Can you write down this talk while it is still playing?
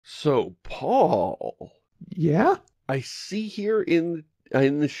So, Paul, Yeah? I see here in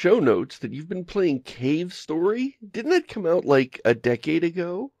the show notes that you've been playing Cave Story. Didn't that come out like a decade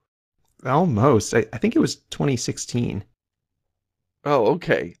ago? Almost. I think it was 2016. Oh,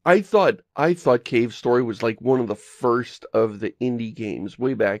 okay. I thought Cave Story was like one of the first of the indie games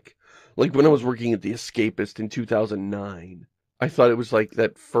way back, like when I was working at The Escapist in 2009. I thought it was like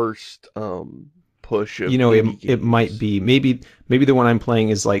that first push You of know, indie it might games. be. Maybe the one I'm playing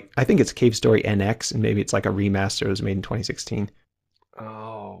is like, I think it's Cave Story NX, and maybe it's like a remaster. It was made in 2016.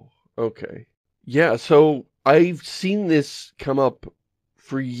 Oh, okay. Yeah, so I've seen this come up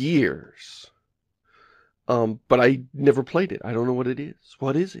for years. But I never played it. I don't know what it is.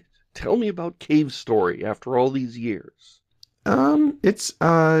 What is it? Tell me about Cave Story after all these years. It's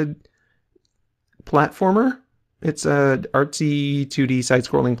a platformer. It's a artsy 2D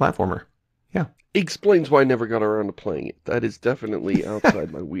side-scrolling platformer. Yeah. Explains why I never got around to playing it. That is definitely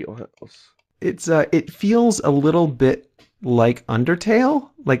outside my wheelhouse. It feels a little bit like Undertale.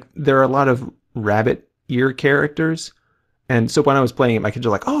 Like there are a lot of rabbit ear characters. And so when I was playing it, my kids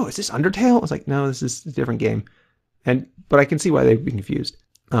were like, "Oh, is this Undertale?" I was like, "No, this is a different game." But I can see why they'd be confused.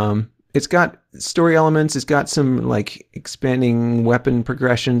 It's got story elements. It's got some like expanding weapon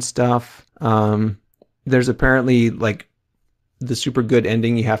progression stuff. There's apparently like the super good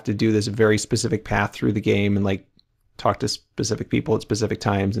ending. You have to do this very specific path through the game and like talk to specific people at specific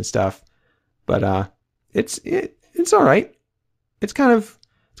times and stuff. But it's all right. It's kind of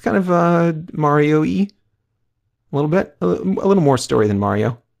Mario-y a little bit, a little more story than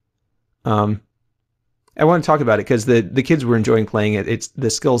Mario. Um, I want to talk about it because the kids were enjoying playing it. It's the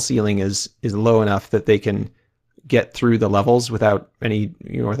skill ceiling is low enough that they can get through the levels without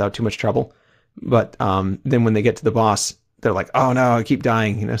without too much trouble. But then when they get to the boss, they're like, "Oh no, I keep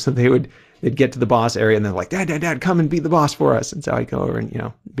dying." So they'd get to the boss area and they're like, "Dad, come and beat the boss for us." And so I go over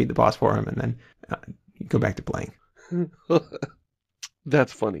and beat the boss for him, and then uh, go back to playing.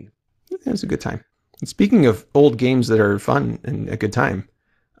 That's funny. It was a good time. And speaking of old games that are fun and a good time,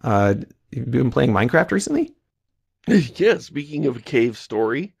 you've been playing Minecraft recently? Yeah, speaking of a cave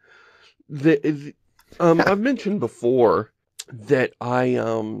story, I've mentioned before that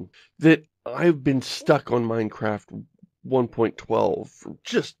I've been stuck on Minecraft 1.12 for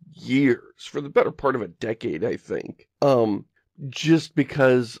just years, for the better part of a decade, I think. Just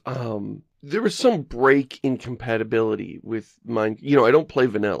because there was some break in compatibility with mine. I don't play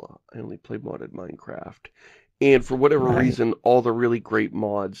vanilla. I only play modded Minecraft. And for whatever Right. reason, all the really great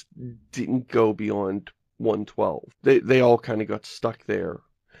mods didn't go beyond 112. They all kind of got stuck there.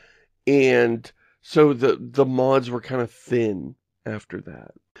 And so the mods were kind of thin after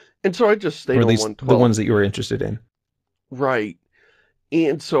that. And so I just Or stayed at on least the 112. ones that you were interested in. Right.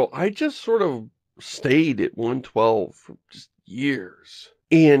 And so I just sort of stayed at 112 for just years.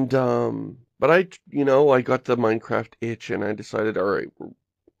 And but I got the Minecraft itch and I decided, all right, I'm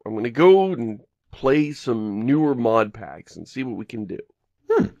going to go and play some newer mod packs and see what we can do.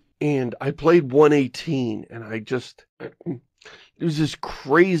 Hmm. And I played 118 and it was this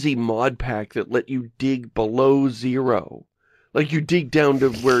crazy mod pack that let you dig below zero. Like you dig down to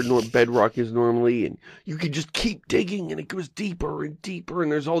where bedrock is normally, and you can just keep digging, and it goes deeper and deeper,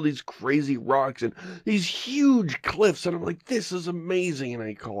 and there's all these crazy rocks and these huge cliffs, and I'm like, this is amazing. And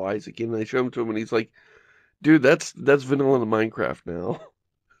I call Isaac and I show him to him, and he's like, dude, that's vanilla Minecraft now.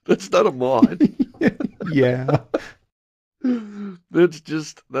 That's not a mod. Yeah. That's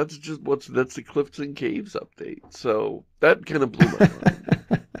the Cliffs and Caves update. So that kind of blew my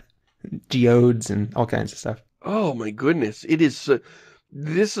mind. Geodes and all kinds of stuff. Oh my goodness.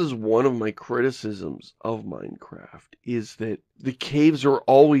 This is one of my criticisms of Minecraft is that the caves are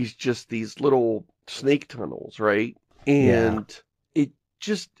always just these little snake tunnels, right? Yeah. And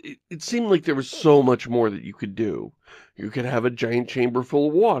it seemed like there was so much more that you could do. You could have a giant chamber full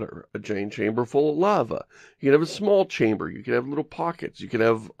of water, a giant chamber full of lava. You could have a small chamber. You could have little pockets. You could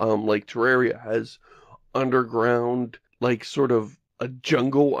have, like Terraria has underground, like sort of a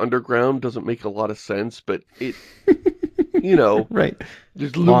jungle underground. Doesn't make a lot of sense, but you know, Right.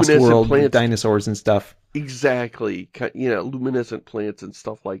 there's Lost luminescent World with plants. dinosaurs and stuff. Exactly. Luminescent plants and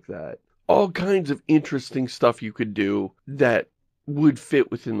stuff like that. All kinds of interesting stuff you could do that would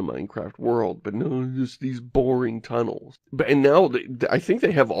fit within the Minecraft world, but no, just these boring tunnels. And now I think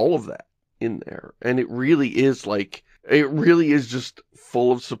they have all of that in there. And it really is just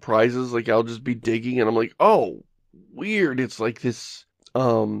full of surprises. Like I'll just be digging and I'm like, oh, weird. It's like this,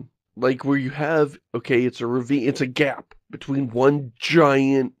 like where you have, okay, it's a ravine, it's a gap between one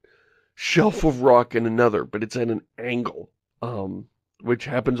giant shelf of rock and another, but it's at an angle, which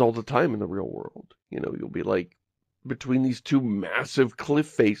happens all the time in the real world. You'll be like between these two massive cliff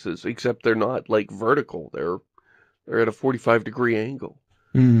faces, except they're not like vertical. They're at a 45-degree angle.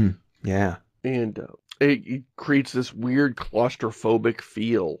 Yeah. And it creates this weird claustrophobic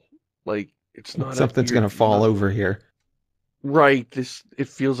feel. Like it's not Something's going to fall over here. Right. It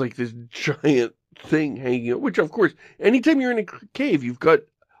feels like this giant thing hanging, which of course, anytime you're in a cave, you've got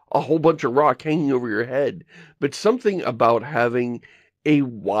a whole bunch of rock hanging over your head. But something about having a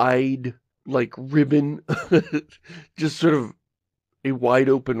wide, like, ribbon, just sort of a wide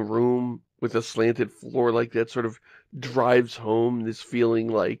open room with a slanted floor like that sort of drives home this feeling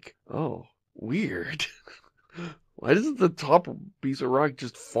like, oh, weird. Why doesn't the top piece of rock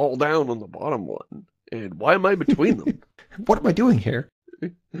just fall down on the bottom one? And why am I between them? What am I doing here?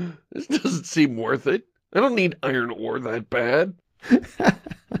 This doesn't seem worth it. I don't need iron ore that bad.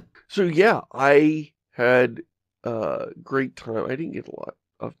 So yeah, I had a great time. I didn't get a lot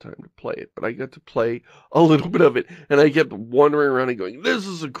of time to play it, but I got to play a little bit of it. And I kept wandering around and going, this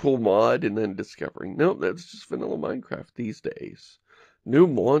is a cool mod. And then discovering, nope, that's just vanilla Minecraft these days. New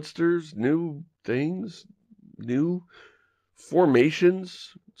monsters, new things, new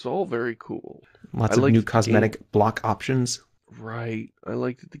formations. It's all very cool. Lots of new cosmetic block options. Right. I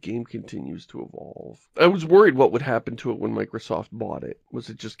like that the game continues to evolve. I was worried what would happen to it when Microsoft bought it. Was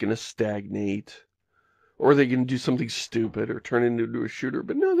it just going to stagnate? Or are they going to do something stupid or turn it into a shooter?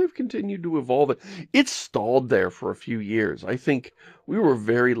 But no, they've continued to evolve it. It's stalled there for a few years. I think we were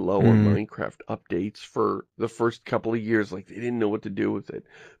very low on Minecraft updates for the first couple of years. Like, they didn't know what to do with it.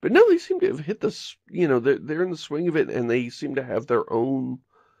 But no, they seem to have hit the, they're in the swing of it, and they seem to have their own,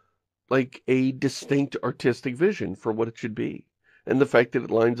 like, a distinct artistic vision for what it should be. And the fact that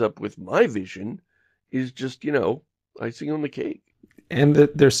it lines up with my vision is just, icing on the cake. And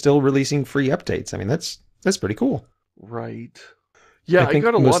that they're still releasing free updates. I mean, that's pretty cool. Right. Yeah, I think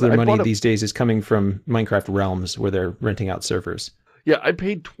most of their money these days is coming from Minecraft Realms, where they're renting out servers. Yeah, I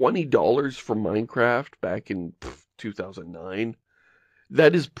paid $20 for Minecraft back in 2009.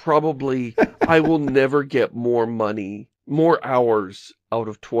 That is probably, I will never get more money, more hours out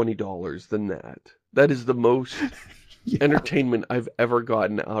of $20 than that. That is the most entertainment I've ever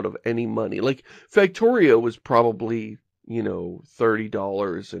gotten out of any money. Like, Factorio was probably,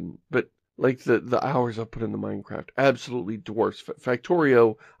 $30, but like the hours I put into Minecraft absolutely dwarfs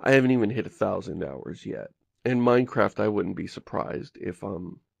Factorio. I haven't even hit 1,000 hours yet. And Minecraft, I wouldn't be surprised if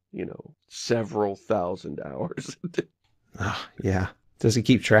I'm, several thousand hours. Yeah. Does it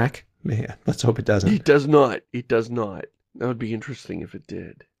keep track? Yeah, let's hope it doesn't. It does not. It does not. That would be interesting if it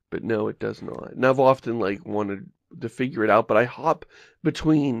did. But no, it does not. And I've often, wanted to figure it out, but I hop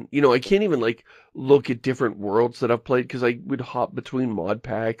between, I can't even, look at different worlds that I've played, because I would hop between mod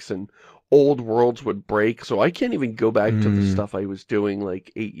packs, and old worlds would break, so I can't even go back to the stuff I was doing,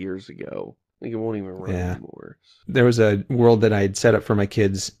 8 years ago. It won't even run anymore. There was a world that I had set up for my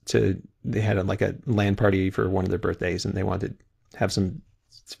kids they had a LAN party for one of their birthdays, and they wanted to have some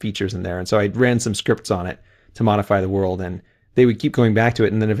features in there. And so I ran some scripts on it to modify the world, and they would keep going back to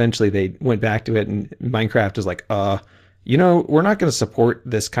it. And then eventually they went back to it, and Minecraft was like, we're not going to support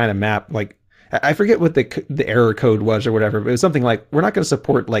this kind of map. Like, I forget what the error code was or whatever, but it was something like, we're not going to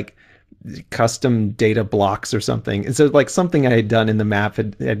support custom data blocks or something. And so something I had done in the map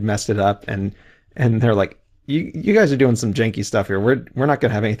had messed it up, and they're like, you guys are doing some janky stuff here. We're not going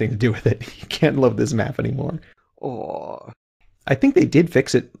to have anything to do with it. You can't load this map anymore. Oh, I think they did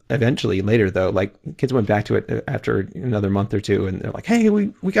fix it eventually later, though. Kids went back to it after another month or two, and they're like, hey,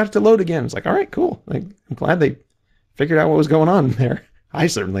 we got it to load again. It's like, all right, cool. I'm glad they figured out what was going on there. I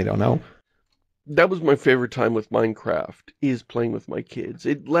certainly don't know. That was my favorite time with Minecraft, is playing with my kids.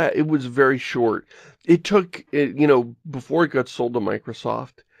 It was very short. It took, before it got sold to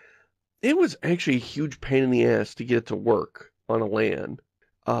Microsoft, it was actually a huge pain in the ass to get it to work on a LAN.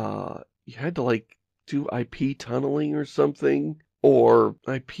 You had to, do IP tunneling or something, or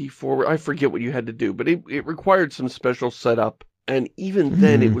IP forward. I forget what you had to do, but it required some special setup. And even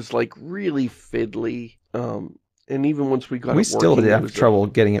then, it was, really fiddly. And even once we got it working, we still have trouble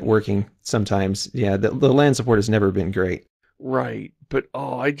getting it working sometimes. Yeah, the LAN support has never been great. Right. But,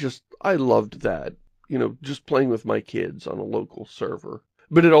 I loved that. Just playing with my kids on a local server.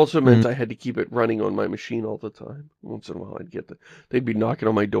 But it also meant I had to keep it running on my machine all the time. Once in a while, they'd be knocking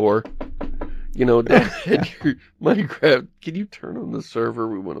on my door. Dad, your Minecraft, can you turn on the server?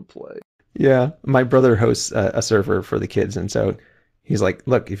 We want to play. Yeah, my brother hosts a server for the kids, and so he's like,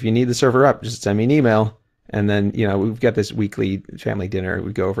 look, if you need the server up, just send me an email. And then, we've got this weekly family dinner.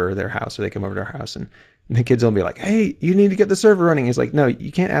 We go over to their house, or they come over to our house, and the kids will be like, hey, you need to get the server running. He's like, no,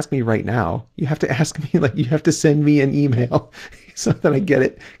 you can't ask me right now. You have to ask me, you have to send me an email so that I get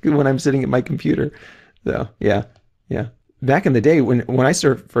it when I'm sitting at my computer. So, yeah. Yeah. Back in the day when I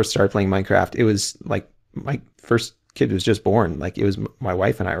first started playing Minecraft, it was like my first kid was just born. Like it was my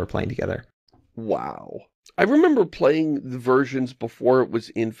wife and I were playing together. Wow. I remember playing the versions before it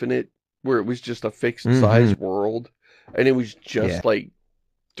was infinite, where it was just a fixed Mm-hmm. size world, and it was Yeah. just like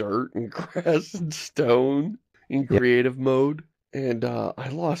dirt and grass and stone in Yeah. creative mode. And I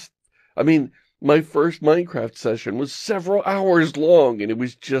mean, my first Minecraft session was several hours long, and it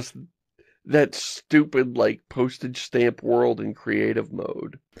was just that stupid, like, postage stamp world in creative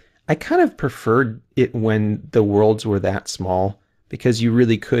mode. I kind of preferred it when the worlds were that small because you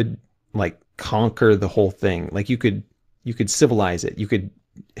really could like conquer the whole thing. Like you could civilize it. You could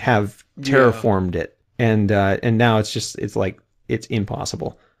have Yeah, terraformed it. And now it's like it's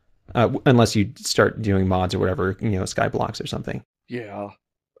impossible. Unless you start doing mods or whatever, sky blocks or something. yeah.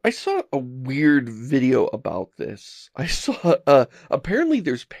 I saw a weird video about this. I saw, apparently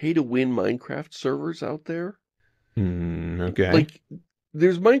there's pay-to-win Minecraft servers out there. Okay. Like,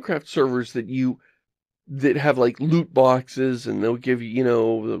 there's Minecraft servers that have like loot boxes, and they'll give you,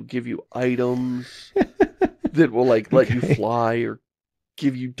 they'll give you items that will like let you Okay. fly or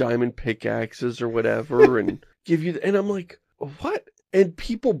give you diamond pickaxes or whatever, and and I'm like, what? And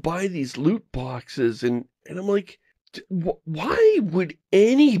people buy these loot boxes, and I'm like, why would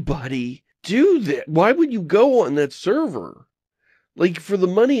anybody do that? Why would you go on that server? Like, for the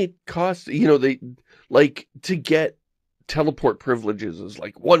money it costs, they like to get teleport privileges is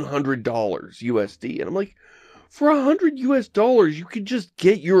like $100 USD. And I'm like, for $100 you could just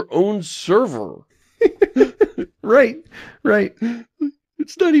get your own server. Right. Right.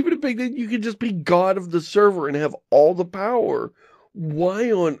 It's not even a big thing. You can just be god of the server and have all the power.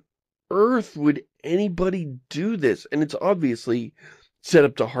 Why on earth would anybody do this? And it's obviously set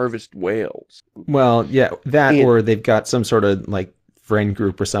up to harvest whales. Well, yeah, that And or they've got some sort of like friend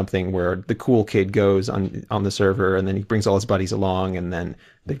group or something where the cool kid goes on the server and then he brings all his buddies along and then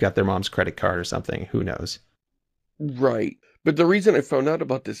they've got their mom's credit card or something. Who knows? right. But the reason I found out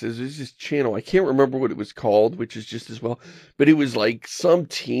about this is there's this channel. I can't remember what it was called, which is just as well. But it was like some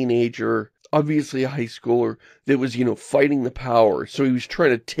teenager, obviously a high schooler, that was, fighting the power. So he was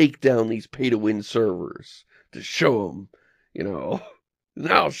trying to take down these pay-to-win servers to show them, you know,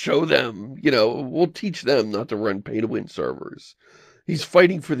 now show them, we'll teach them not to run pay-to-win servers. He's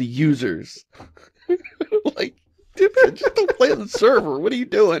fighting for the users. Like, dude, just don't play on the server. What are you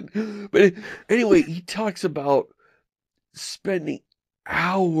doing? But anyway, he talks about spending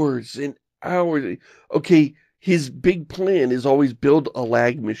hours and hours. Okay, his big plan is always build a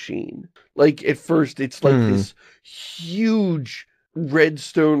lag machine. Like, at first, it's like Hmm. this huge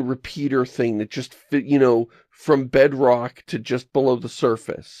redstone repeater thing that just fit, from bedrock to just below the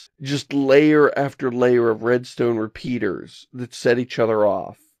surface. Just layer after layer of redstone repeaters that set each other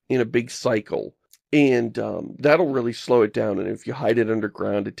off in a big cycle. And that'll really slow it down. And if you hide it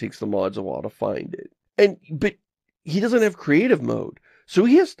underground, it takes the mods a while to find it. But he doesn't have creative mode. So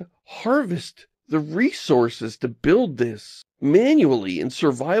he has to harvest the resources to build this manually in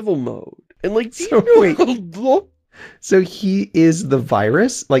survival mode. And like, do So you wait, know so he is the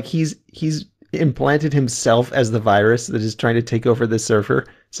virus? Like he's implanted himself as the virus that is trying to take over the server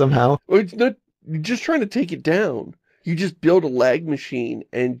somehow? it's not you're just trying to take it down. You just build a lag machine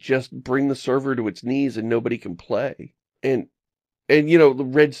and just bring the server to its knees and nobody can play. And the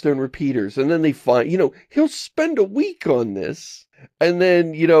redstone repeaters, and then they find, he'll spend a week on this, and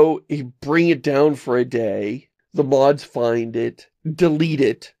then, he bring it down for a day, the mods find it, delete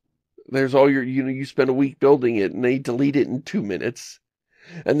it, there's all your, you spend a week building it, and they delete it in 2 minutes,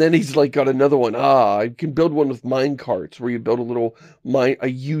 and then he's like got another one, I can build one with mine carts, where you build a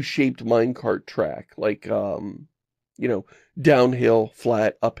U-shaped minecart track, like, downhill,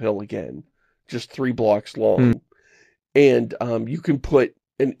 flat, uphill again, just 3 blocks Hmm. long. And you can put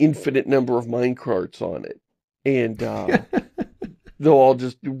an infinite number of mine carts on it, and they'll all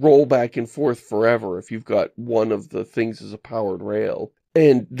just roll back and forth forever if you've got one of the things as a powered rail.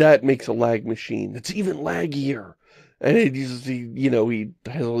 And that makes a lag machine that's even laggier. And he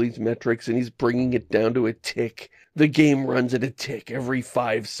has all these metrics, and he's bringing it down to a tick. The game runs at a tick every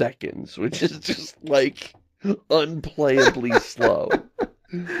 5 seconds, which is just like unplayably slow.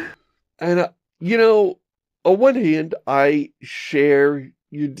 And, on one hand, I share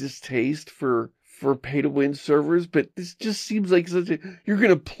your distaste for pay-to-win servers, but this just seems like you're going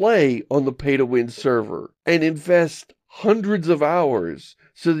to play on the pay-to-win server and invest hundreds of hours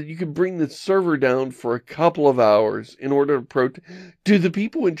so that you can bring the server down for a couple of hours in order to do the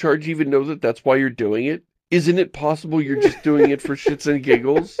people in charge even know that that's why you're doing it? Isn't it possible you're just doing it for shits and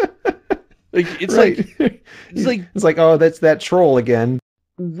giggles? Like, Right. it's like, It's like, oh, that's that troll again.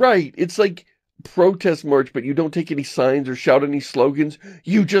 right. It's like protest march, but you don't take any signs or shout any slogans.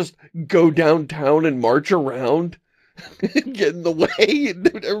 You just go downtown and march around and get in the way. And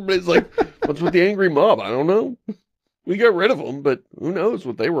everybody's like, what's with the angry mob? I don't know. We got rid of them, but who knows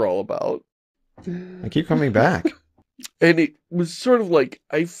what they were all about. I keep coming back. And it was sort of like,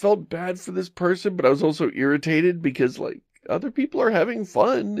 I felt bad for this person, but I was also irritated because, like, other people are having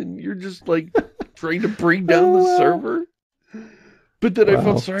fun and you're just, like, trying to bring down the server. But then I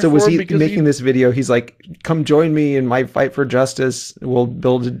felt sorry for him because... So was he making this video? He's like, come join me in my fight for justice. We'll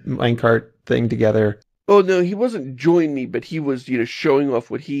build a minecart thing together. Oh, no, he wasn't joining me, but he was, showing off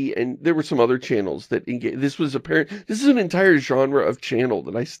what he... And there were some other channels that... This was apparent... This is an entire genre of channel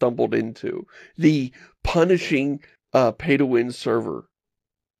that I stumbled into. The punishing pay-to-win server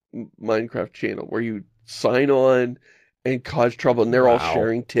Minecraft channel, where you sign on and cause trouble, and they're all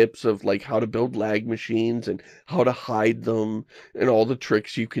sharing tips of like how to build lag machines and how to hide them and all the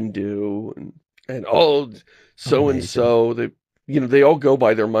tricks you can do and all so and so they they all go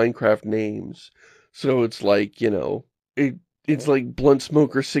by their Minecraft names. So it's like, it's like Blunt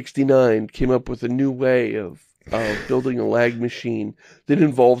Smoker 69 came up with a new way of building a lag machine that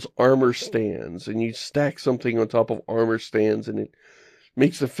involves armor stands, and you stack something on top of armor stands and it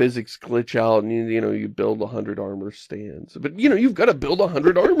makes the physics glitch out, and you build 100 armor stands. But you've got to build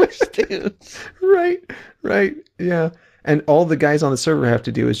 100 armor stands. Right, yeah. And all the guys on the server have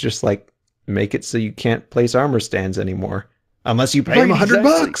to do is just like make it so you can't place armor stands anymore unless you pay them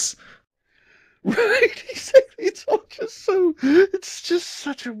 $100. Right, exactly. It's all just it's just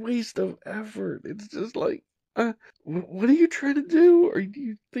such a waste of effort. It's just like, what are you trying to do? Or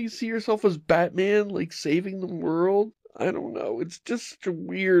do you see yourself as Batman, like saving the world? I don't know. It's just such a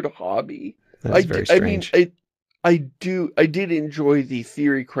weird hobby. That's very strange. I did enjoy the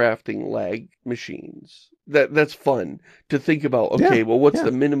theory crafting lag machines. That's fun to think about. Okay, well, what's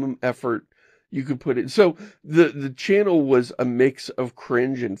the minimum effort you could put in? So the channel was a mix of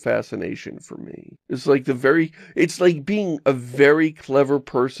cringe and fascination for me. It's like being a very clever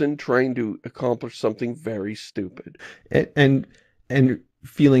person trying to accomplish something very stupid. And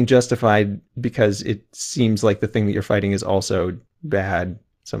feeling justified because it seems like the thing that you're fighting is also bad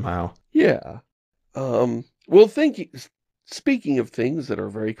somehow. Yeah. Well, speaking of things that are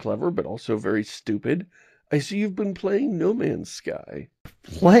very clever but also very stupid, I see you've been playing No Man's Sky.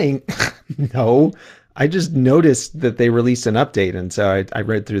 Playing? No. I just noticed that they released an update, and so I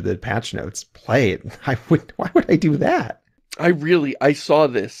read through the patch notes. Play it. Why would I do that? I saw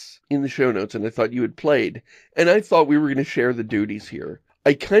this in the show notes, and I thought you had played, and I thought we were going to share the duties here.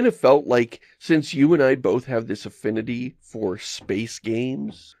 I kind of felt like, since you and I both have this affinity for space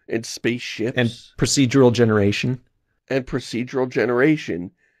games and spaceships... And procedural generation.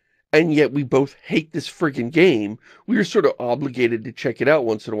 And yet we both hate this friggin' game, we are sort of obligated to check it out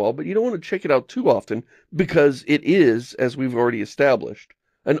once in a while, but you don't want to check it out too often, because it is, as we've already established,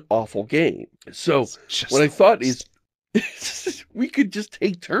 an awful game. So, what I thought is, we could just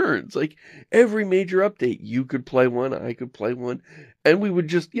take turns. Like, every major update, you could play one, I could play one, and we would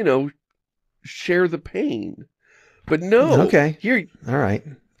just, share the pain. But no. Okay. All right.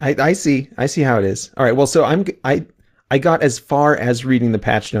 I see how it is. All right. Well, so I got as far as reading the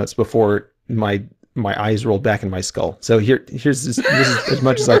patch notes before my eyes rolled back in my skull. So this is as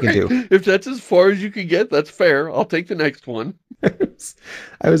much as I can do. If that's as far as you can get, that's fair. I'll take the next one.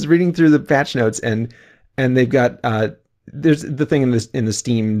 I was reading through the patch notes, and they've got there's the thing in the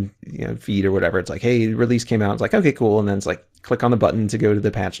Steam feed or whatever. It's like, hey, release came out. It's like, okay, cool. And then it's like, click on the button to go to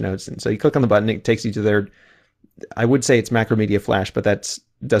the patch notes. And so you click on the button, it takes you to their, I would say it's Macromedia Flash, but that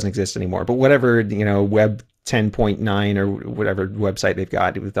doesn't exist anymore. But whatever, web 10.9 or whatever website they've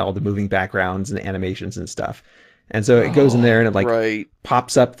got with all the moving backgrounds and the animations and stuff. And so it goes in there and it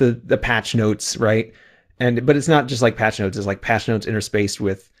pops up the patch notes, right? But it's not just like patch notes, it's like patch notes interspaced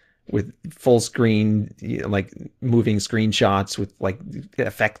with full screen, like moving screenshots with like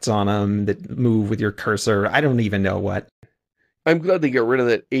effects on them that move with your cursor. I don't even know what. I'm glad they got rid of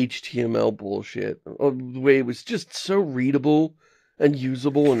that HTML bullshit. The way it was just so readable and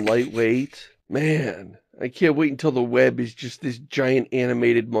usable and lightweight. Man, I can't wait until the web is just this giant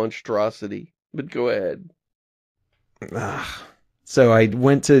animated monstrosity. But go ahead. So I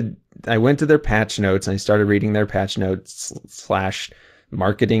went to their patch notes and I started reading their patch notes /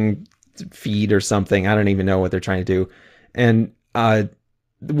 marketing feed or something. I don't even know what they're trying to do. And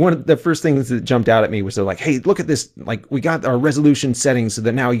one of the first things that jumped out at me was they're like, hey, look at this. Like, we got our resolution settings so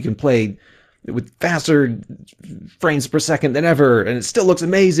that now you can play with faster frames per second than ever, and it still looks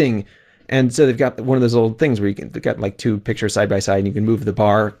amazing. And so they've got one of those old things where they've got like two pictures side by side, and you can move the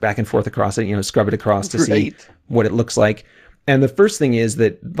bar back and forth across it, scrub it across to see what it looks like. And the first thing is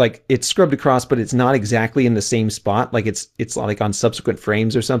that like it's scrubbed across, but it's not exactly in the same spot. Like it's like on subsequent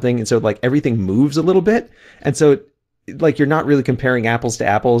frames or something. And so like everything moves a little bit. And so like you're not really comparing apples to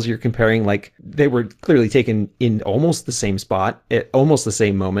apples. You're comparing like they were clearly taken in almost the same spot at almost the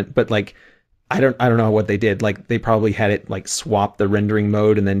same moment, but like I don't know what they did. Like they probably had it like swap the rendering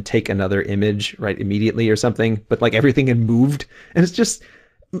mode and then take another image right immediately or something. But like everything had moved, and it's just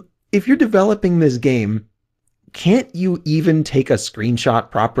if you're developing this game, can't you even take a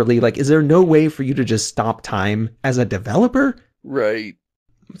screenshot properly? Like, is there no way for you to just stop time as a developer? Right.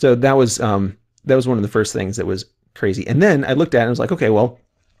 So that was one of the first things that was crazy. And then I looked at it and I was like, okay, well,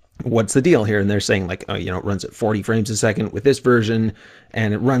 what's the deal here? And they're saying like, oh, it runs at 40 frames a second with this version,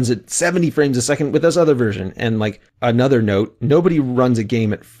 and it runs at 70 frames a second with this other version. And like another note, nobody runs a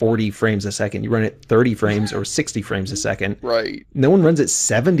game at 40 frames a second. You run it 30 frames or 60 frames a second. Right. No one runs at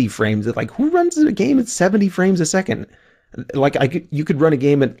 70 frames. Like, who runs a game at 70 frames a second? Like you could run a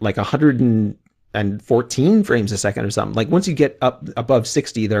game at like 114 frames a second or something. Like once you get up above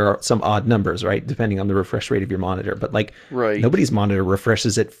 60, there are some odd numbers, right? Depending on the refresh rate of your monitor. But like nobody's monitor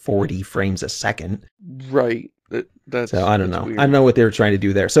refreshes at 40 frames a second. Right. So I don't know. Weird. I don't know what they were trying to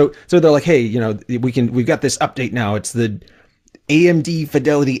do there. So they're like, hey, we've got this update now. It's the AMD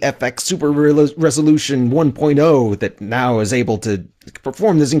Fidelity FX Super Resolution 1.0 that now is able to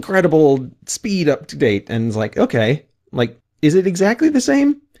perform this incredible speed up to date. And it's like, okay, like, is it exactly the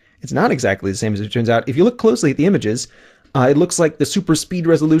same? It's not exactly the same as it turns out. If you look closely at the images, it looks like the super speed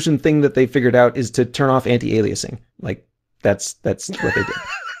resolution thing that they figured out is to turn off anti-aliasing. Like, that's what they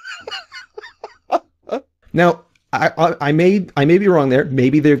did. Now, I may be wrong there.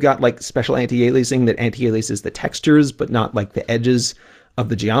 Maybe they've got like special anti-aliasing that anti-aliases the textures, but not like the edges of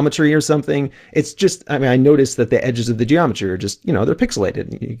the geometry or something. It's just, I mean, I noticed that the edges of the geometry are just, they're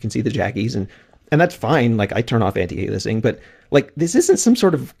pixelated. You can see the jackies and that's fine. Like I turn off anti-aliasing, but like this isn't some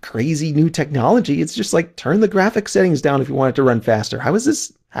sort of crazy new technology. It's just like turn the graphic settings down if you want it to run faster. How is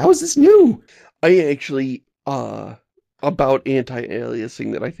this new? I actually, about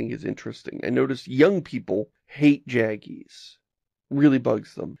anti-aliasing that I think is interesting. I noticed young people hate jaggies. Really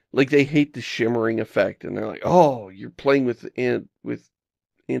bugs them. Like they hate the shimmering effect and they're like, oh, you're playing with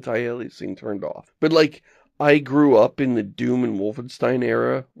anti-aliasing turned off. But like I grew up in the Doom and Wolfenstein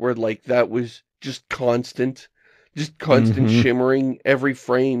era where like that was just constant shimmering. Every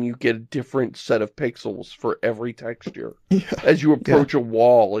frame you get a different set of pixels for every texture. Yeah. As you approach a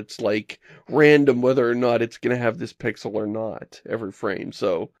wall, it's like random whether or not it's going to have this pixel or not every frame.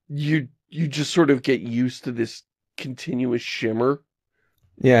 So you just sort of get used to this continuous shimmer.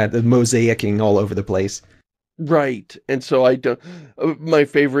 Yeah, the mosaicing all over the place. Right. And so I don't, my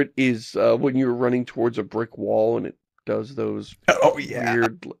favorite is when you're running towards a brick wall and it does those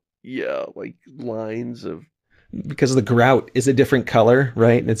weird, like lines of, because the grout is a different color,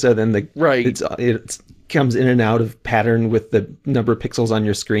 right? And so then it comes in and out of pattern with the number of pixels on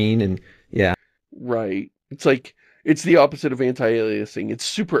your screen, and yeah. Right. It's like it's the opposite of anti-aliasing. It's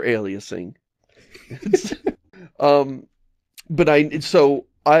super aliasing. That's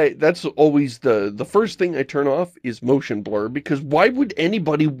always the first thing I turn off is motion blur, because why would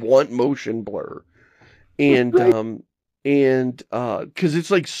anybody want motion blur? And right. Because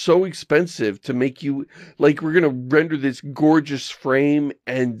it's like so expensive to make you, like, we're gonna render this gorgeous frame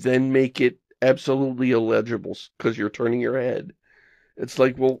and then make it absolutely illegible because you're turning your head. It's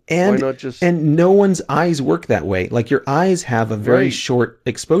like, well, why not just... And no one's eyes work that way. Like, your eyes have a very short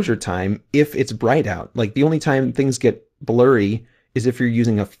exposure time if it's bright out. Like, the only time things get blurry is if you're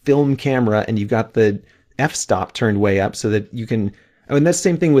using a film camera and you've got the f-stop turned way up so that you can... I mean, that's the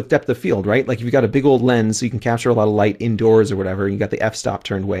same thing with depth of field, right? Like if you've got a big old lens so you can capture a lot of light indoors or whatever, and you got the f-stop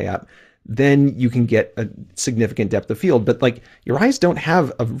turned way up, then you can get a significant depth of field. But like your eyes don't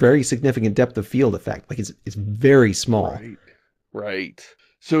have a very significant depth of field effect. Like it's very small. Right.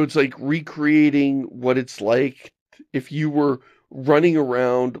 So it's like recreating what it's like if you were running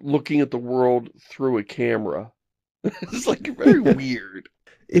around looking at the world through a camera. It's like very weird.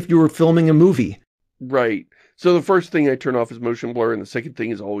 If you were filming a movie. Right. So the first thing I turn off is motion blur, and the second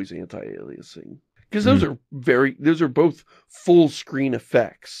thing is always anti-aliasing. Because those are both full screen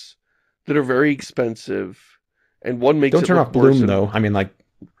effects that are very expensive, and one makes Don't turn off bloom though. I mean, like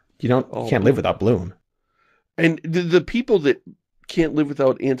you can't live without bloom. And the people that can't live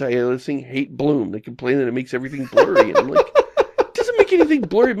without anti-aliasing hate bloom. They complain that it makes everything blurry, and I'm like, it doesn't make anything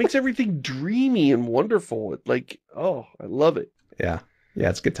blurry. It makes everything dreamy and wonderful. It like, oh, I love it. Yeah,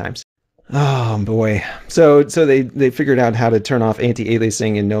 it's good times. Oh boy. So they figured out how to turn off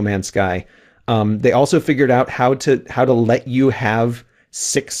anti-aliasing in No Man's Sky. They also figured out how to let you have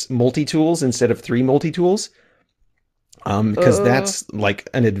 6 multi-tools instead of 3 multi-tools. Because that's like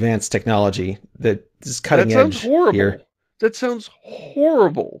an advanced technology that is That cutting sounds edge here. horrible. That sounds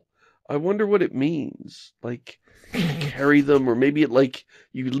horrible. I wonder what it means. Like, you carry them, or maybe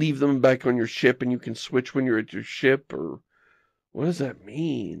you leave them back on your ship and you can switch when you're at your ship, or what does that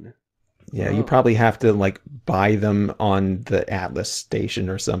mean? Yeah, you Oh, probably have to like buy them on the Atlas station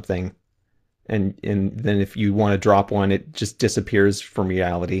or something. And then if you want to drop one, it just disappears from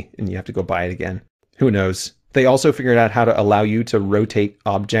reality and you have to go buy it again. Who knows? They also figured out how to allow you to rotate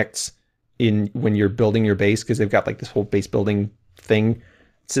objects in when you're building your base, because they've got like this whole base building thing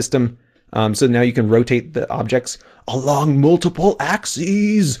system. So now you can rotate the objects along multiple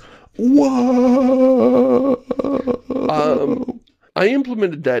axes. Whoa! I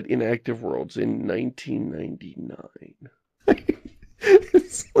implemented that in Active Worlds in 1999.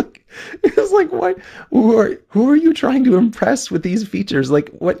 It's like what? Who are you trying to impress with these features? Like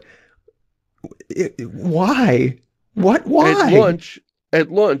what? Why? What? At Why?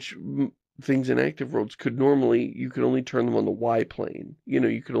 launch, things in Active Worlds you could only turn them on the Y plane.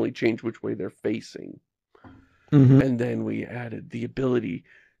 You could only change which way they're facing. Mm-hmm. And then we added the ability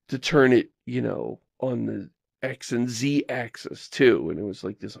to turn it, on the X and Z axis too. And it was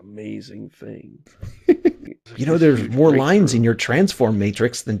like this amazing thing. It's like this There's huge more lines in breakthrough. your transform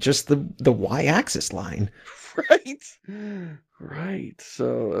matrix than just the y-axis line. Right? Right.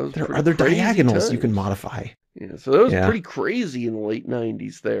 So that was There are pretty other crazy diagonals you can times. modify. Yeah, so that was Yeah. pretty crazy in the late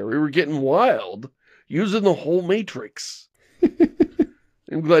 90s there. We were getting wild, using the whole matrix.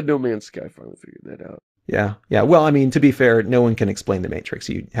 I'm glad No Man's Sky finally figured that out. Yeah. Yeah. Well, I mean, to be fair, no one can explain the matrix.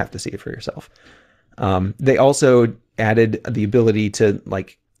 You have to see it for yourself. They also added the ability to,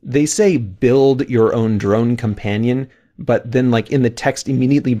 like, they say build your own drone companion, but then like in the text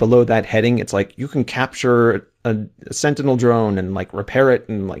immediately below that heading, it's like you can capture a Sentinel drone and like repair it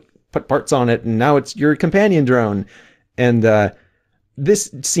and like put parts on it, and now it's your companion drone. And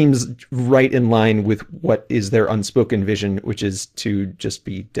this seems right in line with what is their unspoken vision, which is to just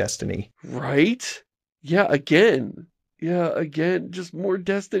be Destiny. Right? Yeah, again. Yeah, again, just more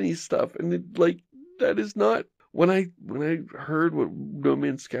Destiny stuff. And that is not when I heard what No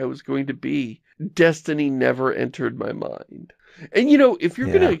Man's Sky was going to be, Destiny never entered my mind. And Yeah.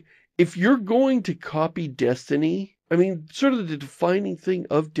 if you're going to copy Destiny, I mean, sort of the defining thing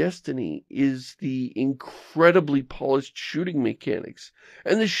of Destiny is the incredibly polished shooting mechanics.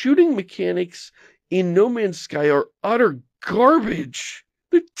 And the shooting mechanics in No Man's Sky are utter garbage.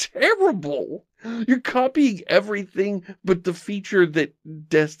 They're terrible. You're copying everything but the feature that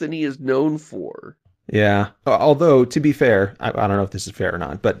Destiny is known for. Yeah. Although, to be fair, I don't know if this is fair or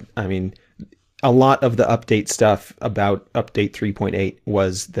not, but I mean, a lot of the update stuff about update 3.8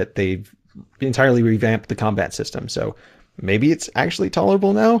 was that they've entirely revamped the combat system. So maybe it's actually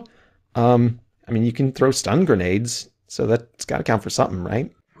tolerable now. I mean, you can throw stun grenades, so that's got to count for something,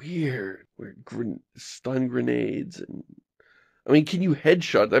 right? Weird. Stun grenades and I mean, can you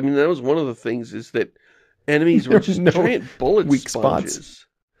headshot? I mean, that was one of the things is that enemies were There are just no giant bullet weak spots. sponges.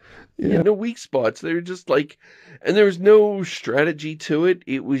 Yeah, Yeah. no weak spots. They were just and there was no strategy to it.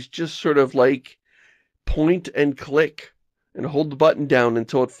 It was just sort of like point and click and hold the button down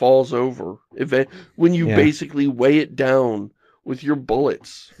until it falls over. When you Yeah. basically weigh it down with your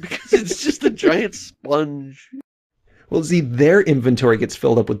bullets because it's just a giant sponge. Well, see, their inventory gets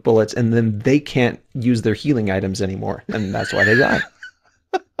filled up with bullets, and then they can't use their healing items anymore, and that's why they die.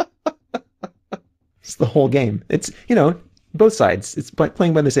 It's the whole game. It's, both sides. It's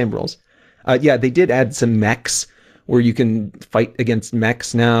playing by the same rules. Yeah, they did add some mechs where you can fight against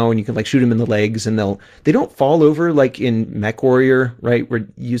mechs now, and you can like shoot them in the legs, and they don't fall over like in Mech Warrior, right? Where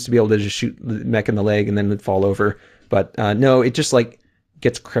you used to be able to just shoot the mech in the leg and then it'd fall over. But no, it just like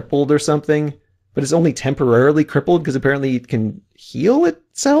gets crippled or something. But it's only temporarily crippled because apparently it can heal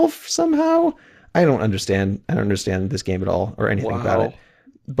itself somehow. I don't understand. I don't understand this game at all or anything about it. Wow.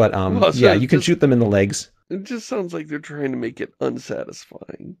 But Well, yeah, so you can shoot them in the legs. it just sounds like they're trying to make it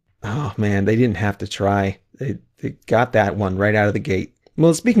unsatisfying. Oh man, they didn't have to try. They got that one right out of the gate.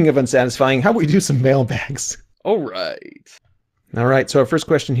 Well, speaking of unsatisfying, how about we do some mailbags? All right. All right, so our first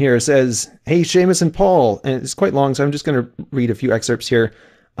question here says, "Hey, Shamus and Paul," and it's quite long, so I'm just going to read a few excerpts here.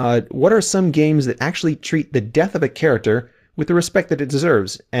 What are some games that actually treat the death of a character with the respect that it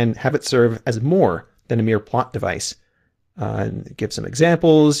deserves and have it serve as more than a mere plot device? Give some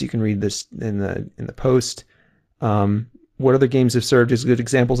examples. You can read this in the post. What other games have served as good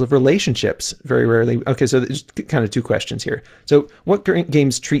examples of relationships? Very rarely. Okay, so there's kind of two questions here. So what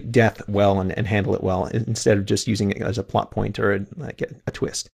games treat death well and handle it well instead of just using it as a plot point or like a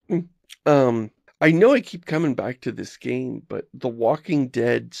twist? I know I keep coming back to this game, but The Walking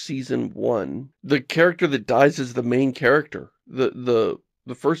Dead Season 1, the character that dies is the main character. The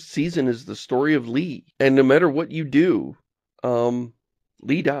first season is the story of Lee. And no matter what you do,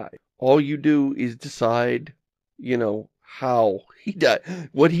 Lee died. All you do is decide, you know, how he died,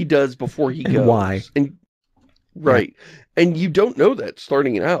 what he does before he And why? goes. And Yeah. right. And you don't know that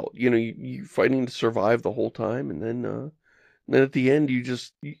starting it out. You know, you fighting to survive the whole time, and then at the end,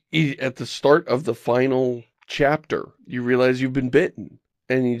 at the start of the final chapter, you realize you've been bitten.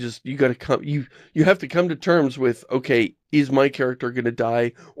 And you gotta you have to come to terms with, okay, is my character gonna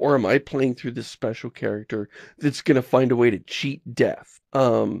die, or am I playing through this special character that's gonna find a way to cheat death?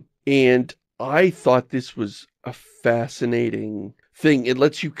 And I thought this was a fascinating thing. It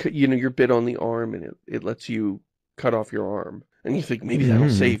lets you, you know, you're bit on the arm, and it lets you cut off your arm. And you think, maybe that'll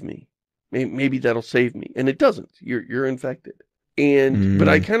Mm. save me. Maybe that'll save me. And it doesn't. You're infected. But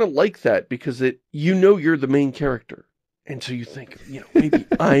I Mm. kind of like that because you know you're the main character. And so you think, you know, maybe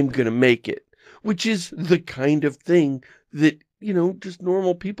I'm going to make it, which is the kind of thing that, you know, just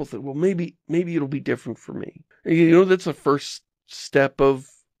normal people think, well, maybe it'll be different for me. And, you know, that's the first step of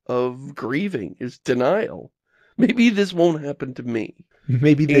grieving, is denial. Maybe this won't happen to me.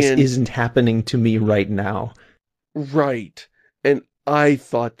 Maybe this And isn't happening to me right now. right. And I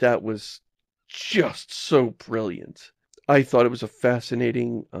thought that was just so brilliant. I thought it was a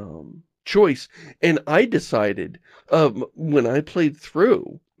fascinating choice. And I decided, when I played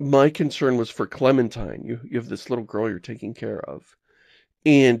through, my concern was for Clementine. You have this little girl you're taking care of.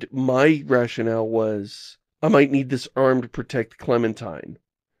 And my rationale was, I might need this arm to protect Clementine.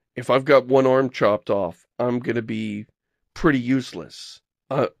 If I've got one arm chopped off, I'm going to be pretty useless.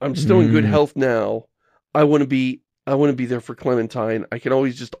 I'm still in good Mm. health now. I want to be there for Clementine. I can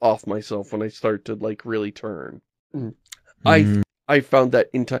always just off myself when I start to, like, really turn. Mm. I Mm. I found that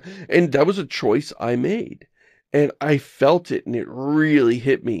in time, and that was a choice I made, and I felt it, and it really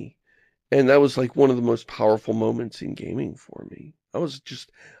hit me, and that was like one of the most powerful moments in gaming for me. That was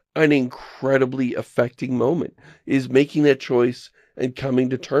just an incredibly affecting moment, is making that choice and coming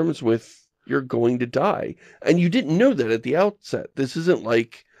to terms with, you're going to die, and you didn't know that at the outset. This isn't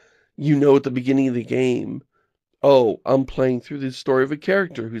like, you know, at the beginning of the game, oh, I'm playing through the story of a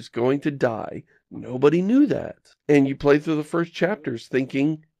character who's going to die. Nobody knew that. And you play through the first chapters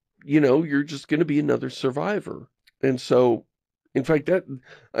thinking, you know, you're just going to be another survivor. And so, in fact, I,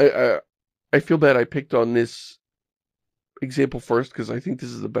 I, I feel bad I picked on this example first, because I think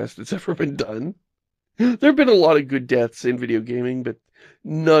this is the best it's ever been done. There have been a lot of good deaths in video gaming, but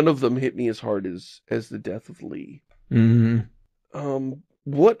none of them hit me as hard as the death of Lee. Mm.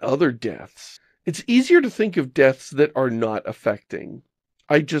 What other deaths? It's easier to think of deaths that are not affecting.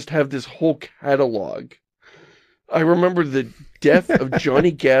 I just have this whole catalog. I remember the death of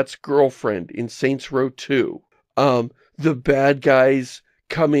Johnny Gat's girlfriend in Saints Row 2. The bad guys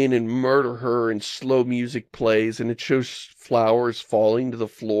come in and murder her, and slow music plays, and it shows flowers falling to the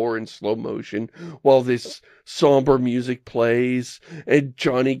floor in slow motion while this somber music plays, and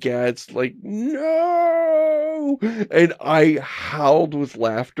Johnny Gat's like, no! And I howled with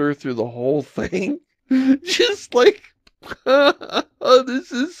laughter through the whole thing. Just like, oh,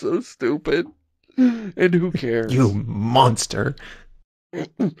 this is so stupid. And who You cares? monster.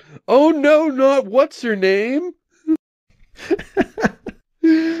 Oh no, not what's her name?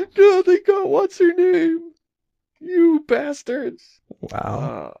 No, they got what's her name? You bastards.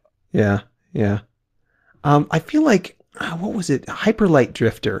 Wow. Uh, Yeah. Yeah. I feel like, what was it? Hyperlight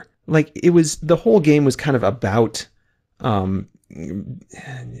Drifter. Like, it was, the whole game was kind of about um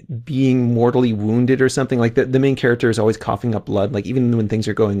being mortally wounded or something. Like, the main character is always coughing up blood, like even when things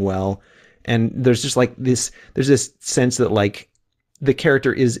are going well. And there's just like there's this sense that, like, the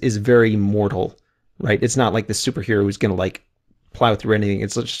character is very mortal, right? It's not like the superhero who's gonna, like, plow through anything.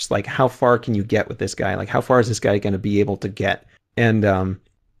 It's just like, how far can you get with this guy? Like, how far is this guy gonna be able to get? And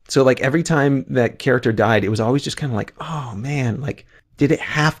so, like, every time that character died, it was always just kind of like, oh man, like, did it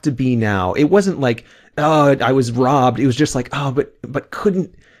have to be now? It wasn't like, oh, I was robbed. It was just like, oh, but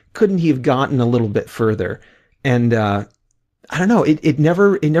couldn't he have gotten a little bit further? And I don't know. It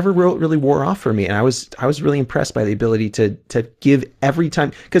never really wore off for me, and I was really impressed by the ability to give every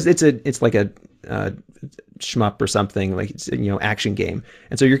time, because it's like a shmup or something, like, it's, you know, action game,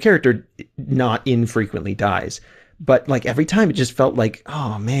 and so your character not infrequently dies, but like every time it just felt like,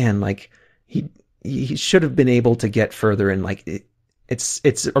 oh man, like he should have been able to get further, and like it's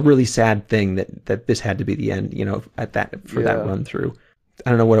a really sad thing that this had to be the end, you know, at that, for that yeah. run through. I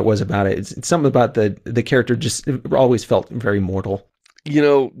don't know what it was about it. It's something about the character just always felt very mortal. You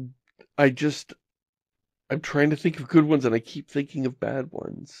know, I just, I'm trying to think of good ones, and I keep thinking of bad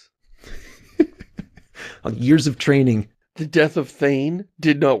ones. Years of training. The death of Thane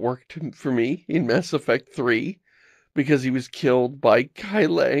did not work for me in Mass Effect 3 because he was killed by Kai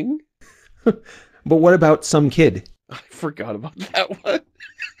Lang. But what about some kid? I forgot about that one.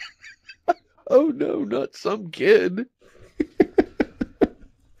 Oh no, not some kid.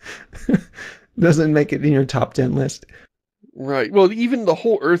 Doesn't make it in your top 10 list. Right. Well, even the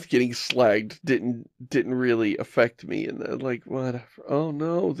whole Earth getting slagged didn't really affect me. And like, what? Oh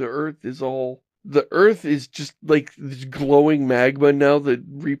no, the Earth is just like this glowing magma now. The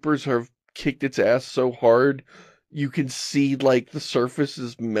Reapers have kicked its ass so hard, you can see like the surface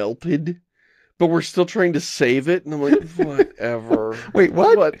is melted. But we're still trying to save it, and I'm like, whatever. Wait,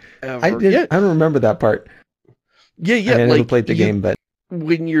 what? Whatever. I don't remember that part. Yeah. I like, never played the game, but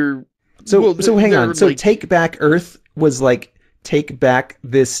when you're so hang on. So like, Take Back Earth was like take back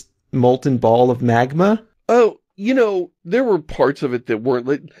this molten ball of magma. Oh, there were parts of it that weren't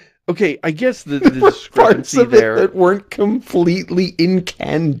like. Okay, I guess the discrepancy parts of there it that weren't completely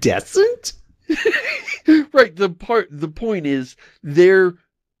incandescent. Right. The point is their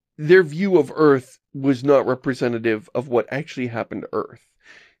view of Earth was not representative of what actually happened to Earth.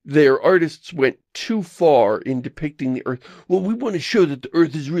 Their artists went too far in depicting the Earth. Well, we want to show that the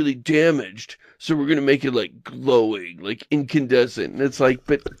Earth is really damaged, so we're going to make it like glowing, like incandescent. And it's like,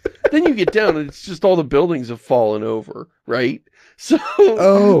 but then you get down and it's just all the buildings have fallen over, right? So,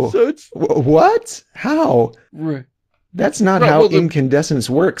 so it's what? How? right. That's not how incandescence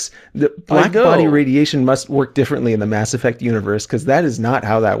works. The black body radiation must work differently in the Mass Effect universe, because that is not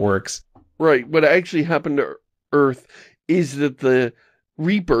how that works. Right. What actually happened to Earth is that the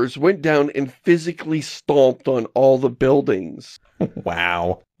Reapers went down and physically stomped on all the buildings.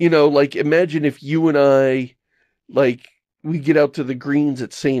 Wow. Like, imagine if you and I, like, we get out to the greens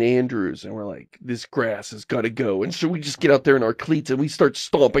at St. Andrews and we're like, this grass has got to go. And so we just get out there in our cleats and we start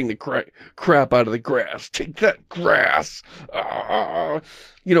stomping the crap out of the grass. Take that grass. How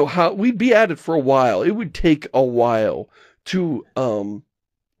we'd be at it for a while. It would take a while to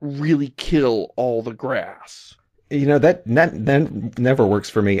really kill all the grass. That never works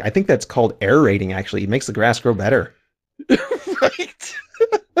for me. I think that's called aerating, actually. It makes the grass grow better. Right?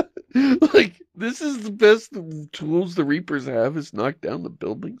 Like, this is the best tools the Reapers have, is knock down the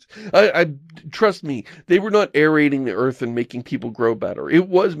buildings. I trust me, they were not aerating the Earth and making people grow better. It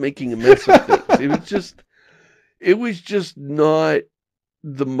was making a mess of things. It was just not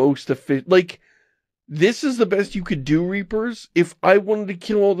the most efficient. Like, this is the best you could do, Reapers. If I wanted to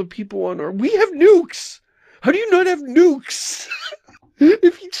kill all the people on Earth, we have nukes. How do you not have nukes?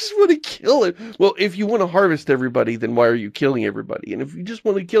 If you just want to kill it. Well, if you want to harvest everybody, then why are you killing everybody? And if you just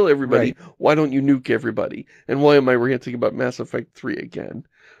want to kill everybody, why don't you nuke everybody? And why am I ranting about Mass Effect 3 again?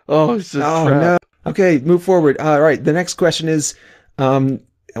 Oh, it's a trap. No. Okay, move forward. All right, the next question is,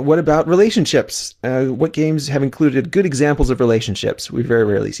 what about relationships? What games have included good examples of relationships? We very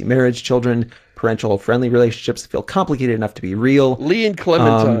rarely see marriage, children, parental, friendly relationships that feel complicated enough to be real. Lee and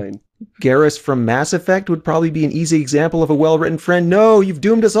Clementine. Garrus from Mass Effect would probably be an easy example of a well-written friend. No, you've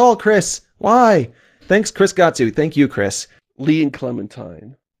doomed us all, Chris. Why? Thanks, Chris Gatsu. Thank you, Chris. Lee and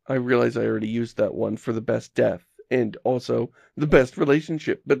Clementine. I realize I already used that one for the best death and also the best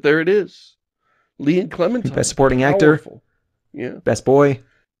relationship, but there it is. Lee and Clementine. Best supporting actor. Yeah. Best boy.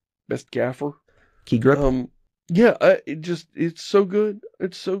 Best gaffer. Key grip. Yeah, it's so good.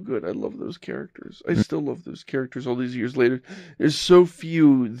 It's so good. I love those characters. I still love those characters all these years later. There's so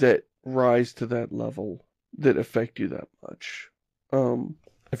few that rise to that level, that affect you that much.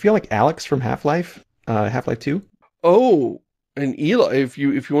 I feel like Alex from Half-Life, Half-Life 2. Oh, and Eli, if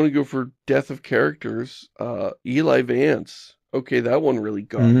you want to go for death of characters, Eli Vance. Okay, that one really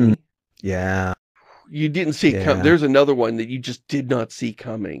got me. Yeah. You didn't see it come. There's another one that you just did not see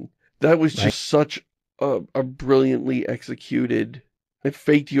coming. That was just such a brilliantly executed. It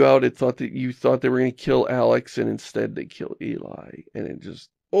faked you out. It thought that you thought they were going to kill Alex, and instead they kill Eli. And it just,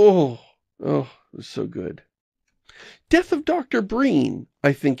 it was so good. Death of Dr. Breen,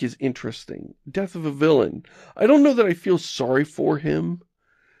 I think, is interesting. Death of a villain. I don't know that I feel sorry for him,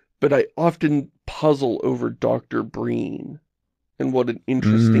 but I often puzzle over Dr. Breen and what an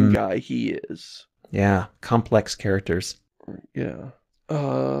interesting guy he is. Yeah, complex characters. Yeah.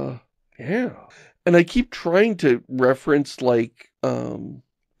 Yeah. And I keep trying to reference, like,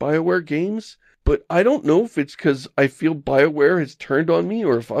 BioWare games, but I don't know if it's because I feel BioWare has turned on me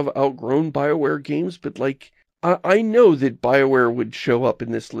or if I've outgrown BioWare games, but, like, I know that BioWare would show up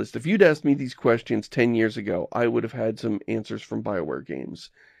in this list. If you'd asked me these questions 10 years ago, I would have had some answers from BioWare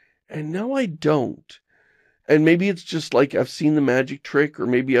games. And now I don't. And maybe it's just like I've seen the magic trick, or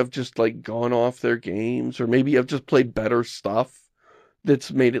maybe I've just like gone off their games, or maybe I've just played better stuff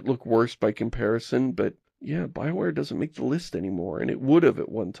that's made it look worse by comparison. But Yeah, BioWare doesn't make the list anymore, and it would have at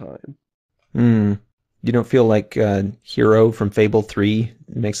one time. Hmm. You don't feel like Hero from Fable 3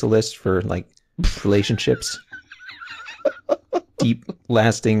 makes a list for like relationships? Deep,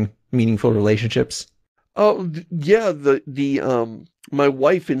 lasting, meaningful relationships? Oh, yeah, my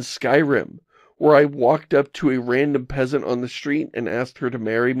wife in Skyrim, where I walked up to a random peasant on the street and asked her to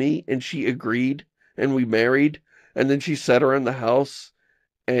marry me, and she agreed, and we married, and then she sat around the house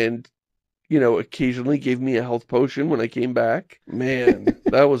and, you know, occasionally gave me a health potion when I came back. Man,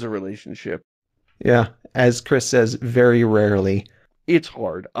 that was a relationship. Yeah, as Chris says, very rarely. It's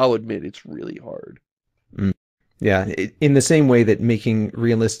hard. I'll admit it's really hard. Mm. Yeah, in the same way that making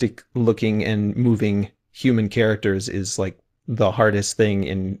realistic looking and moving human characters is like the hardest thing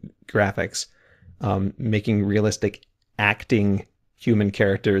in graphics. Making realistic acting human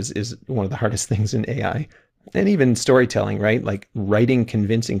characters is one of the hardest things in AI. And even storytelling, right? Like writing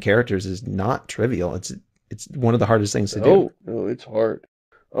convincing characters is not trivial. It's one of the hardest things to do. Oh, no, it's hard.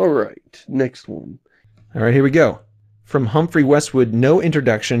 All right, next one. All right, here we go. From Humphrey Westwood, no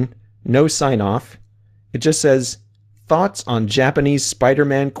introduction, no sign off. It just says, thoughts on Japanese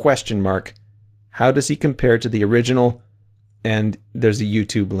Spider-Man question mark. How does he compare to the original? And there's a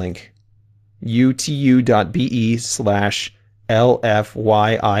YouTube link.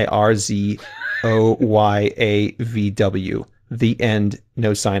 utu.be/LFYIRZOYAVW. The end,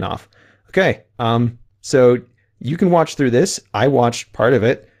 no sign off. Okay, so you can watch through this. I watched part of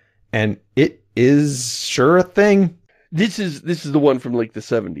it, and it is sure a thing. This is the one from like the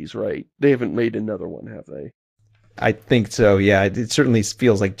 70s, right? They haven't made another one, have they? I think so, yeah. It certainly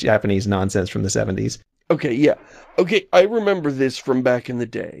feels like Japanese nonsense from the 70s. Okay, yeah. Okay, I remember this from back in the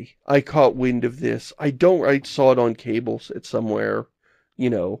day. I caught wind of this. I saw it on cable at somewhere, you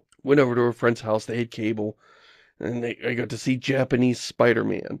know, went over to a friend's house, they had cable, and I got to see Japanese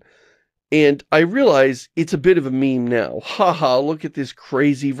Spider-Man. And I realize it's a bit of a meme now. Haha, look at this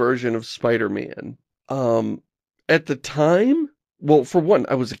crazy version of Spider-Man. At the time, well, for one,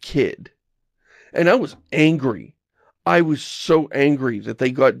 I was a kid, and I was angry. I was so angry that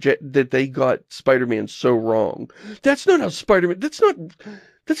they got Spider-Man so wrong. That's not how Spider-Man, that's not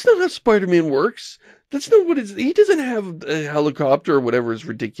how Spider-Man works. That's not what he doesn't have a helicopter or whatever his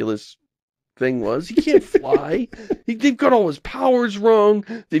ridiculous thing was. He can't fly. They've got all his powers wrong.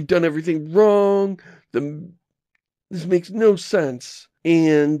 They've done everything wrong. This makes no sense.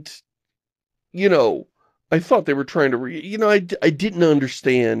 And, you know, I thought they were trying to, I didn't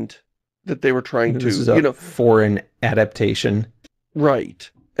understand that they were trying This to, is a foreign adaptation. Right.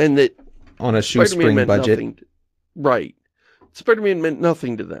 And that on a Spider-Man shoestring meant budget. Nothing right. Spider-Man meant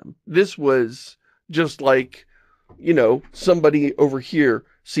nothing to them. This was just like, you know, somebody over here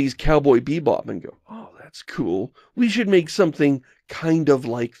sees Cowboy Bebop and go, oh, that's cool. We should make something kind of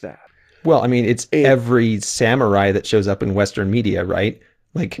like that. Well, I mean, it's every samurai that shows up in Western media, right?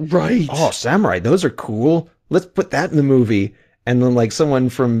 Like, right. Oh, samurai, those are cool. Let's put that in the movie. And then like someone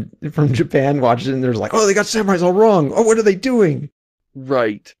from Japan watches it and they're like, oh, they got samurais all wrong. Oh, what are they doing?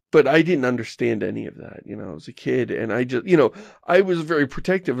 Right. But I didn't understand any of that. You know, I was a kid and I just, you know, I was very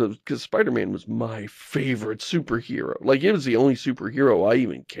protective of, because Spider-Man was my favorite superhero. Like, it was the only superhero I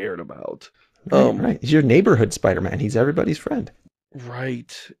even cared about. Right. He's your neighborhood Spider-Man. He's everybody's friend.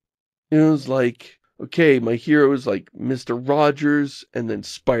 Right. It was like, okay, my hero is like Mr. Rogers and then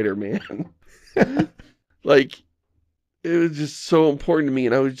Spider-Man. Like, it was just so important to me,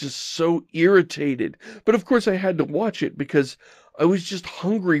 and I was just so irritated. But of course I had to watch it because I was just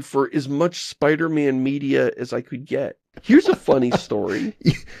hungry for as much Spider-Man media as I could get. Here's a funny story.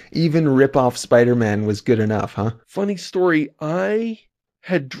 Even rip-off Spider-Man was good enough, huh? Funny story, I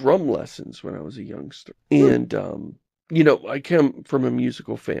had drum lessons when I was a youngster. And, you know, I come from a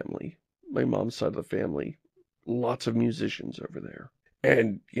musical family. My mom's side of the family, lots of musicians over there.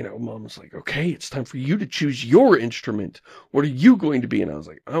 And, you know, Mom was like, okay, it's time for you to choose your instrument. What are you going to be? And I was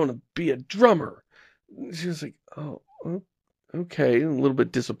like, I want to be a drummer. And she was like, oh, okay. And a little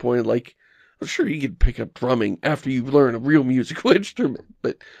bit disappointed. Like, I'm sure you could pick up drumming after you learn a real musical instrument.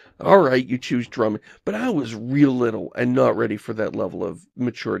 But, all right, you choose drumming. But I was real little and not ready for that level of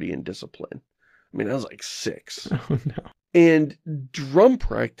maturity and discipline. I mean, I was like 6. Oh, no. And drum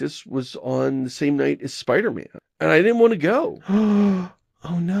practice was on the same night as Spider-Man. And I didn't want to go. Oh,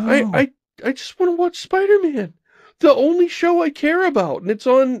 no. I just want to watch Spider-Man. The only show I care about. And it's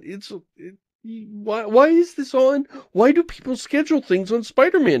on, why is this on? Why do people schedule things on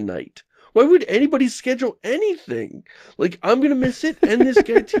Spider-Man night? Why would anybody schedule anything? Like, I'm going to miss it, and this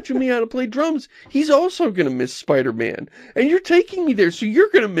guy teaching me how to play drums, he's also going to miss Spider-Man. And you're taking me there, so you're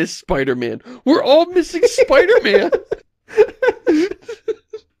going to miss Spider-Man. We're all missing Spider-Man.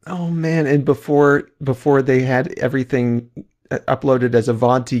 Oh man, and before they had everything uploaded as a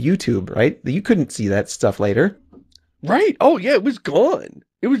VOD to YouTube, right? You couldn't see that stuff later. Right. Oh, yeah, it was gone.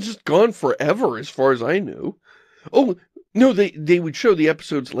 It was just gone forever as far as I knew. Oh, no, they would show the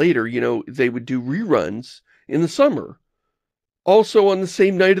episodes later, you know, they would do reruns in the summer. Also on the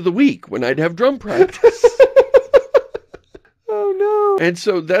same night of the week when I'd have drum practice. Oh no. And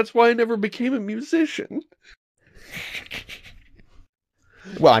so that's why I never became a musician.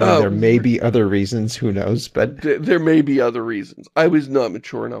 Well, I mean, there may be other reasons, who knows, but there may be other reasons. I was not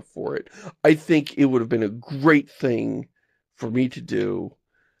mature enough for it. I think it would have been a great thing for me to do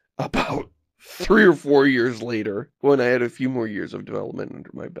about 3 or 4 years later, when I had a few more years of development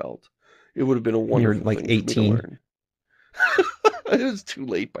under my belt. It would have been a you're wonderful like thing for me to 18. learn. It was too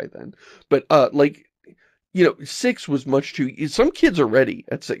late by then. But, like, you know, 6 was much too... Some kids are ready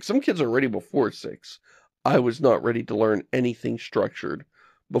at 6. Some kids are ready before 6. I was not ready to learn anything structured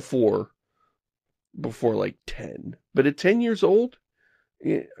before like 10. But at 10 years old,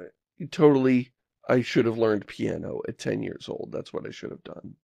 yeah, totally, I should have learned piano at 10 years old. That's what I should have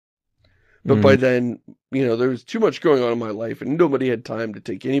done. But by then, you know, there was too much going on in my life and nobody had time to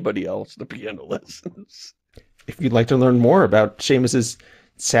take anybody else the piano lessons. If you'd like to learn more about Shamus's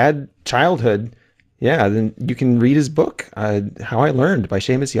sad childhood, yeah, then you can read his book, How I Learned by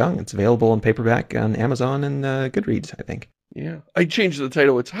Shamus Young. It's available in paperback on Amazon and Goodreads, I think. Yeah. I changed the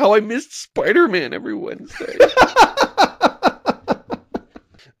title. It's How I Missed Spider-Man Every Wednesday.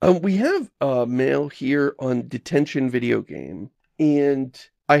 We have mail here on Detention Video Game, and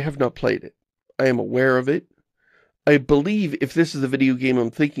I have not played it. I am aware of it. I believe if this is the video game I'm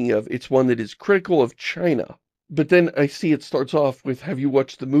thinking of, it's one that is critical of China. But then I see it starts off with, have you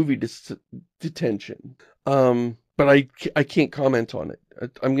watched the movie Detention? But I can't comment on it.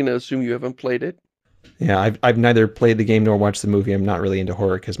 I'm going to assume you haven't played it. Yeah, I've neither played the game nor watched the movie. I'm not really into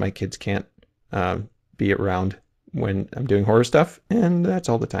horror because my kids can't be around when I'm doing horror stuff, and that's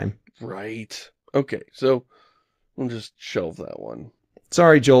all the time. Right. Okay, so we'll just shelve that one.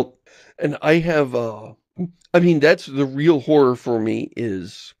 Sorry, Jolt. And I have, I mean, that's the real horror for me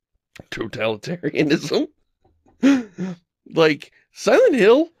is totalitarianism. Like, Silent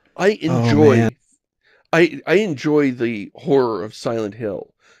Hill, I enjoy. I enjoy the horror of Silent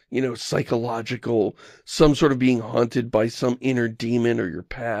Hill. You know, psychological, some sort of being haunted by some inner demon or your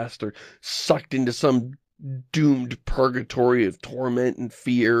past, or sucked into some doomed purgatory of torment and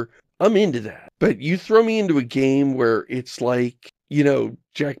fear. I'm into that. But you throw me into a game where it's like, you know,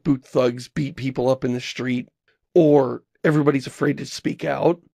 jackboot thugs beat people up in the street, or everybody's afraid to speak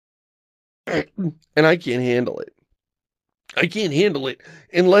out, and I can't handle it. I can't handle it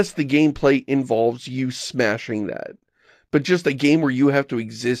unless the gameplay involves you smashing that. But just a game where you have to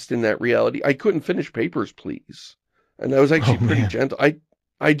exist in that reality. I couldn't finish Papers, Please. And that was actually pretty gentle.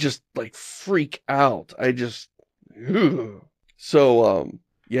 I just, like, freak out. I just... Ugh. So,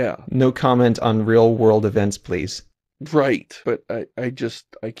 yeah. No comment on real world events, please. Right. But I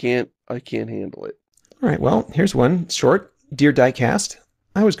can't handle it. All right, well, here's one. Short. Dear Diecast,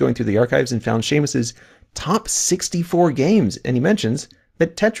 I was going through the archives and found Shamus's top 64 games, and he mentions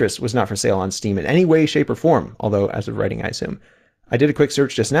that Tetris was not for sale on Steam in any way, shape, or form, although as of writing, I assume. I did a quick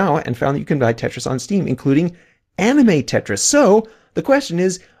search just now and found that you can buy Tetris on Steam, including anime Tetris. So, the question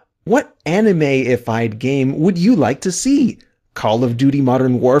is, what anime-ified game would you like to see? Call of Duty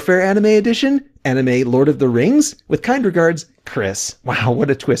Modern Warfare Anime Edition? Anime Lord of the Rings? With kind regards, Chris. Wow, what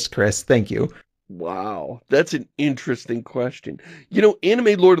a twist, Chris. Thank you. Wow, that's an interesting question. You know,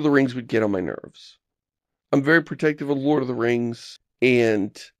 anime Lord of the Rings would get on my nerves. I'm very protective of Lord of the Rings,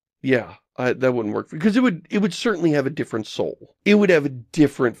 and yeah, that wouldn't work because it would certainly have a different soul. It would have a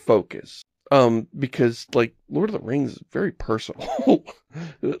different focus. Because like Lord of the Rings is very personal.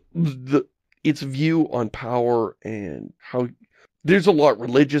 Its view on power and how there's a lot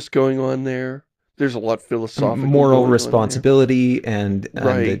religious going on there. There's a lot philosophical moral responsibility and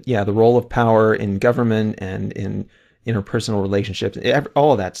right. the role of power in government and in interpersonal relationships,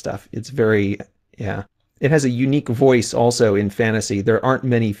 all of that stuff. It's very, yeah. It has a unique voice also in fantasy. There aren't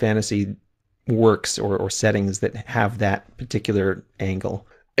many fantasy works or settings that have that particular angle.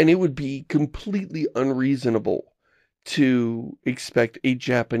 And it would be completely unreasonable to expect a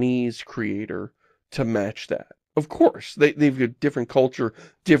Japanese creator to match that. Of course, they've got different culture,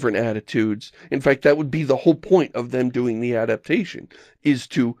 different attitudes. In fact, that would be the whole point of them doing the adaptation, is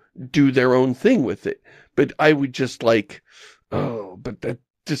to do their own thing with it. But I would just like, oh, but that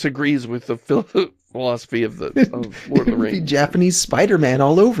disagrees with the philosophy of Lord of the Rings. Be Japanese Spider-Man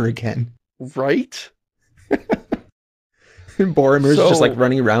all over again. Right? Boromir's just like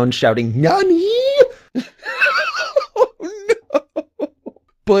running around shouting, "Nani!" Oh, no!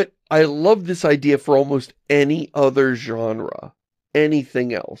 But I love this idea for almost any other genre.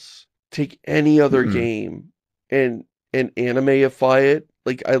 Anything else. Take any other Hmm. game and animeify it.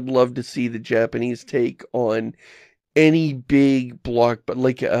 Like, I'd love to see the Japanese take on any big block, but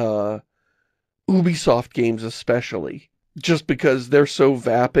like Ubisoft games especially. Just because they're so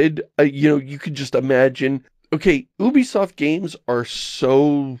vapid, you could just imagine. Okay, Ubisoft games are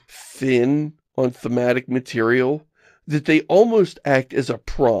so thin on thematic material that they almost act as a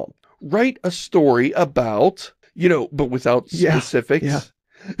prompt. Write a story about, but without Yeah. Yeah. specifics.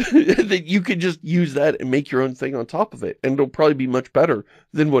 That you could just use that and make your own thing on top of it. And it'll probably be much better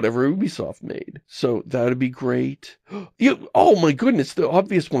than whatever Ubisoft made. So that would be great. Oh my goodness, the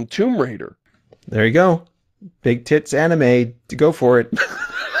obvious one, Tomb Raider. There you go. Big tits anime. To go for it.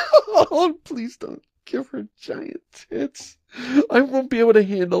 Oh, please don't give her giant tits. I won't be able to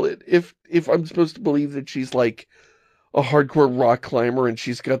handle it if I'm supposed to believe that she's like a hardcore rock climber and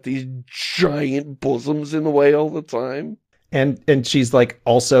she's got these giant bosoms in the way all the time. And she's like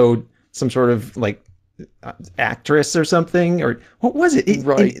also some sort of like actress or something, or what was it? In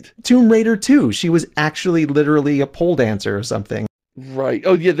Right. Tomb Raider 2, she was actually literally a pole dancer or something. Right.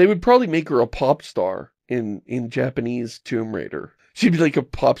 Oh yeah, they would probably make her a pop star in Japanese Tomb Raider. She'd be like a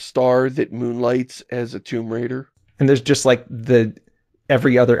pop star that moonlights as a Tomb Raider. And there's just like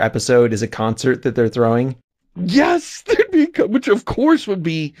every other episode is a concert that they're throwing. Yes, which of course would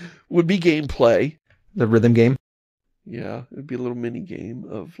be gameplay. The rhythm game. Yeah, it'd be a little mini game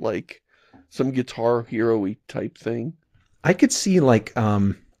of like some Guitar Hero-y type thing. I could see like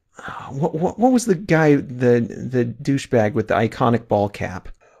what was the guy, the douchebag with the iconic ball cap?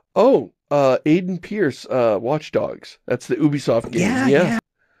 Oh, Aiden Pierce, Watch Dogs. That's the Ubisoft game. Yeah.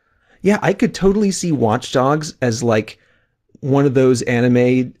 Yeah, I could totally see Watch Dogs as like one of those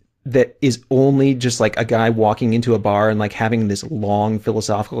anime that is only just like a guy walking into a bar and like having this long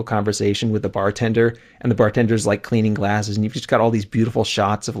philosophical conversation with the bartender, and the bartender's like cleaning glasses, and you've just got all these beautiful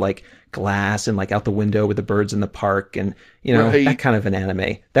shots of like glass and like out the window with the birds in the park, and Right. that kind of an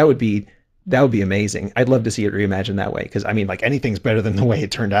anime. That would be amazing. I'd love to see it reimagined that way, because I mean, like, anything's better than the way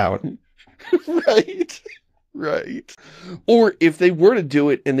it turned out. Right. Right. Or if they were to do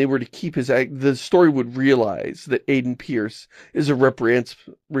it and they were to keep his act, the story would realize that Aiden Pierce is a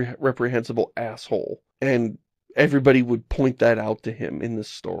reprehensible asshole. And everybody would point that out to him in the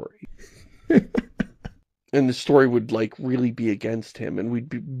story. And the story would like really be against him, and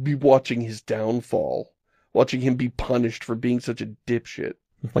we'd be watching his downfall. Watching him be punished for being such a dipshit.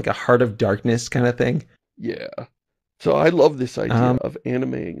 Like a Heart of Darkness kind of thing. Yeah. So I love this idea of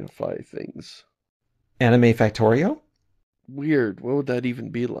animeify things. Anime Factorio? Weird. What would that even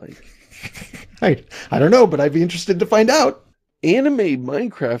be like? I don't know, but I'd be interested to find out. Anime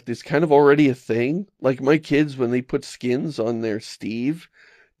Minecraft is kind of already a thing. Like my kids, when they put skins on their Steve,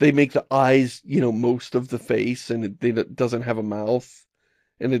 they make the eyes, most of the face, and it doesn't have a mouth.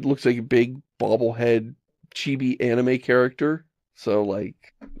 And it looks like a big bobblehead chibi anime character. So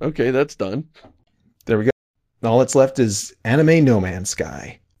like, okay, that's done. There we go. All that's left is Anime No Man's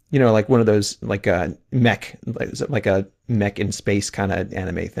Sky. Like one of those, like a mech, like a mech in space kind of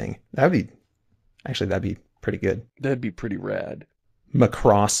anime thing. That'd be pretty good. That'd be pretty rad.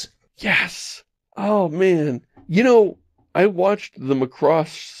 Macross. Yes. Oh man. I watched the Macross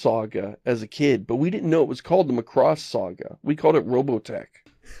Saga as a kid, but we didn't know it was called the Macross Saga. We called it Robotech.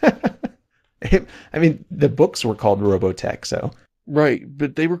 I mean, the books were called Robotech, so. Right,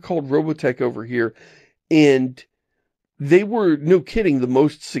 but they were called Robotech over here, and they were, no kidding, the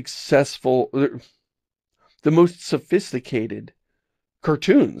most successful, the most sophisticated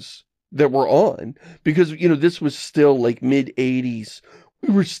cartoons that were on, because, this was still like mid-80s.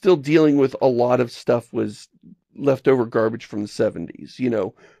 We were still dealing with a lot of stuff was leftover garbage from the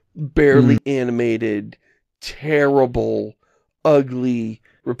 70s, barely animated, terrible, ugly,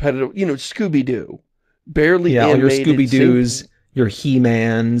 repetitive, Scooby-Doo. Barely animated. All your Scooby-Doos, your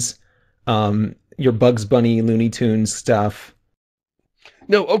He-Mans, your Bugs Bunny, Looney Tunes stuff.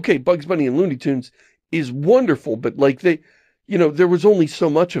 No, okay, Bugs Bunny and Looney Tunes is wonderful, but like there was only so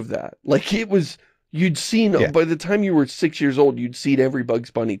much of that. Like you'd seen, by the time you were 6 years old, you'd seen every Bugs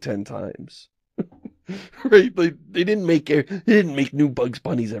Bunny 10 times. Right? Like, they didn't make new Bugs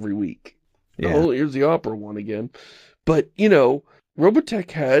Bunnies every week. Yeah. Oh, here's the opera one again. But, Robotech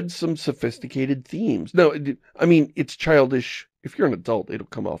had some sophisticated themes. No, I mean, it's childish. If you're an adult, it'll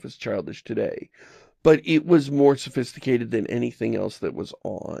come off as childish today. But it was more sophisticated than anything else that was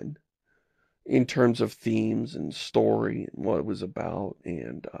on in terms of themes and story and what it was about,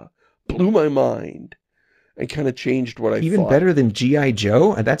 and blew my mind and kind of changed what I thought. Even better than G.I.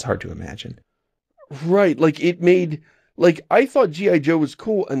 Joe? That's hard to imagine. Right, like it made Like, I thought G.I. Joe was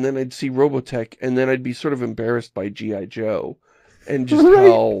cool, and then I'd see Robotech, and then I'd be sort of embarrassed by G.I. Joe, and just Right.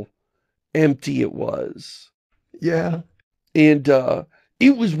 how empty it was. Yeah. And,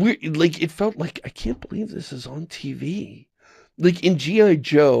 it was weird, like, it felt like, I can't believe this is on TV. Like, in G.I.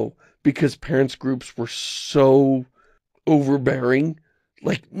 Joe, because parents groups were so overbearing,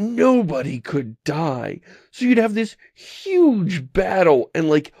 like, nobody could die. So you'd have this huge battle, and,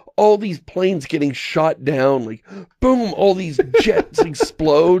 like, all these planes getting shot down, like, boom, all these jets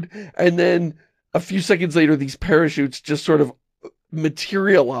explode, and then a few seconds later, these parachutes just sort of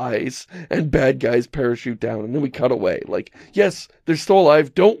materialize, and bad guys parachute down, and then we cut away. Like, yes, they're still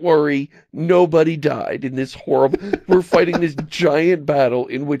alive, don't worry, nobody died in this horrible... We're fighting this giant battle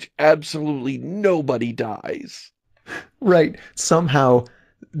in which absolutely nobody dies. Right. Somehow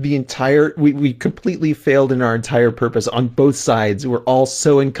we completely failed in our entire purpose on both sides. We're all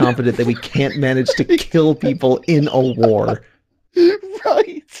so incompetent that we can't manage to kill people in a war.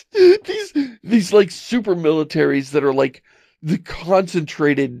 Right. These like super militaries that are like the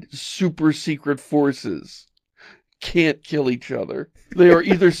concentrated super secret forces can't kill each other. They are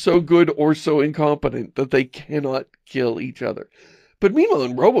either so good or so incompetent that they cannot kill each other. But meanwhile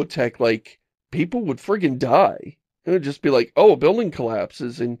in Robotech, like, people would friggin' die. It would just be like, oh, a building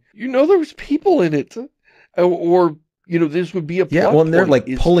collapses, and you know there was people in it. Or you know, this would be a Yeah, plot well, and they're point.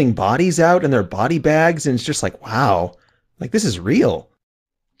 like pulling bodies out in their body bags, and it's just like, wow, like this is real.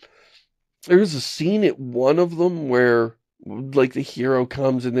 There's a scene at one of them where, like, the hero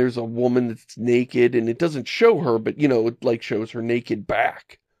comes and there's a woman that's naked, and it doesn't show her, but, you know, it, like, shows her naked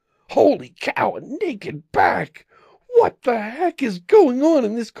back. Holy cow, a naked back! What the heck is going on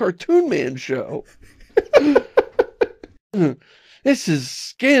in this Cartoon Man show? This is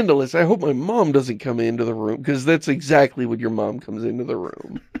scandalous. I hope my mom doesn't come into the room, because that's exactly when your mom comes into the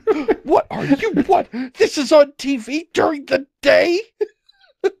room. What are you? What? This is on TV during the day?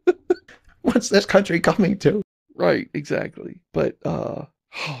 What's this country coming to? Right, exactly. But,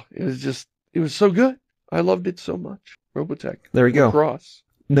 it was so good. I loved it so much. Robotech. There we go. Macross.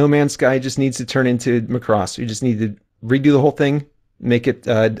 No Man's Sky just needs to turn into Macross. You just need to redo the whole thing, make it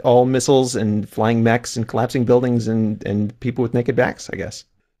all missiles and flying mechs and collapsing buildings and people with naked backs, I guess.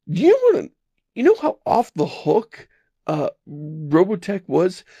 You know how off the hook Robotech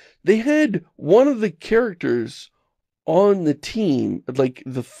was? They had one of the characters on the team, like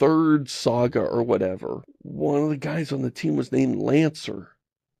the third saga or whatever. One of the guys on the team was named Lancer.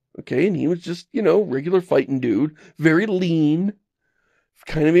 Okay, and he was just, you know, regular fighting dude, very lean,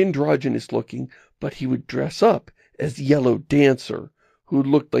 kind of androgynous looking, but he would dress up as Yellow Dancer, who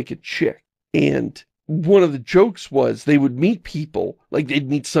looked like a chick. And one of the jokes was they would meet people, like they'd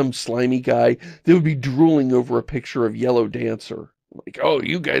meet some slimy guy, they would be drooling over a picture of Yellow Dancer. Like, oh,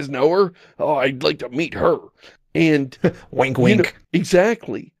 you guys know her? Oh, I'd like to meet her. And wink, you know, wink.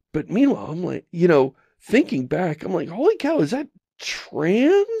 exactly. But meanwhile, I'm like, you know, thinking back, I'm like, holy cow, is that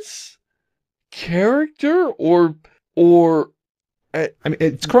trans character or I mean,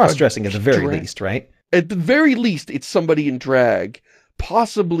 it's cross-dressing at the very least, right? At the very least, it's somebody in drag,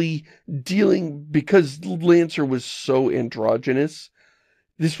 possibly dealing, because Lancer was so androgynous,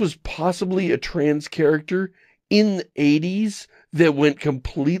 this was possibly a trans character in the 80s that went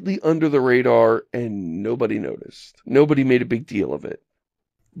completely under the radar and nobody noticed. Nobody made a big deal of it.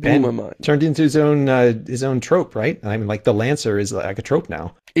 Blew my mind. Turned into his own trope, right? I mean, like the Lancer is like a trope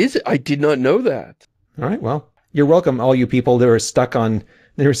now. Is it? I did not know that. All right, well, you're welcome, all you people that are stuck on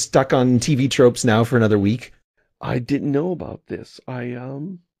TV tropes now for another week. I didn't know about this. I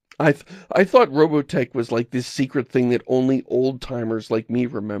thought Robotech was like this secret thing that only old timers like me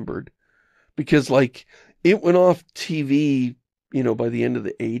remembered, because like it went off TV, you know, by the end of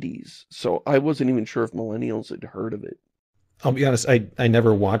the 80s. So I wasn't even sure if millennials had heard of it. I'll be honest, I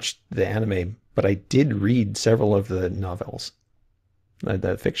never watched the anime, but I did read several of the novels,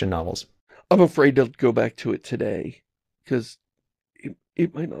 the fiction novels. I'm afraid to go back to it today, because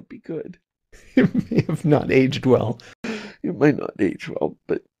it might not be good. It may have not aged well. It might not age well,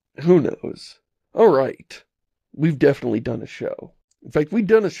 but who knows? All right. We've definitely done a show. In fact, we've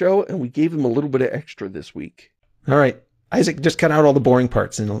done a show, and we gave him a little bit of extra this week. All right. Isaac, just cut out all the boring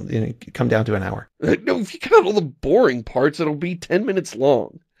parts, and it'll come down to an hour. No, if you cut out all the boring parts, it'll be 10 minutes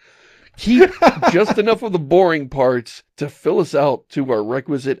long. Keep just enough of the boring parts to fill us out to our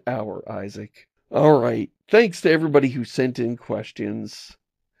requisite hour, Isaac. All right. Thanks to everybody who sent in questions.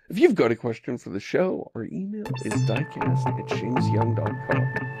 If you've got a question for the show, our email is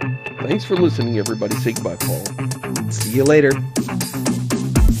diecast@shamusyoung.com. Thanks for listening, everybody. Say goodbye, Paul. See you later.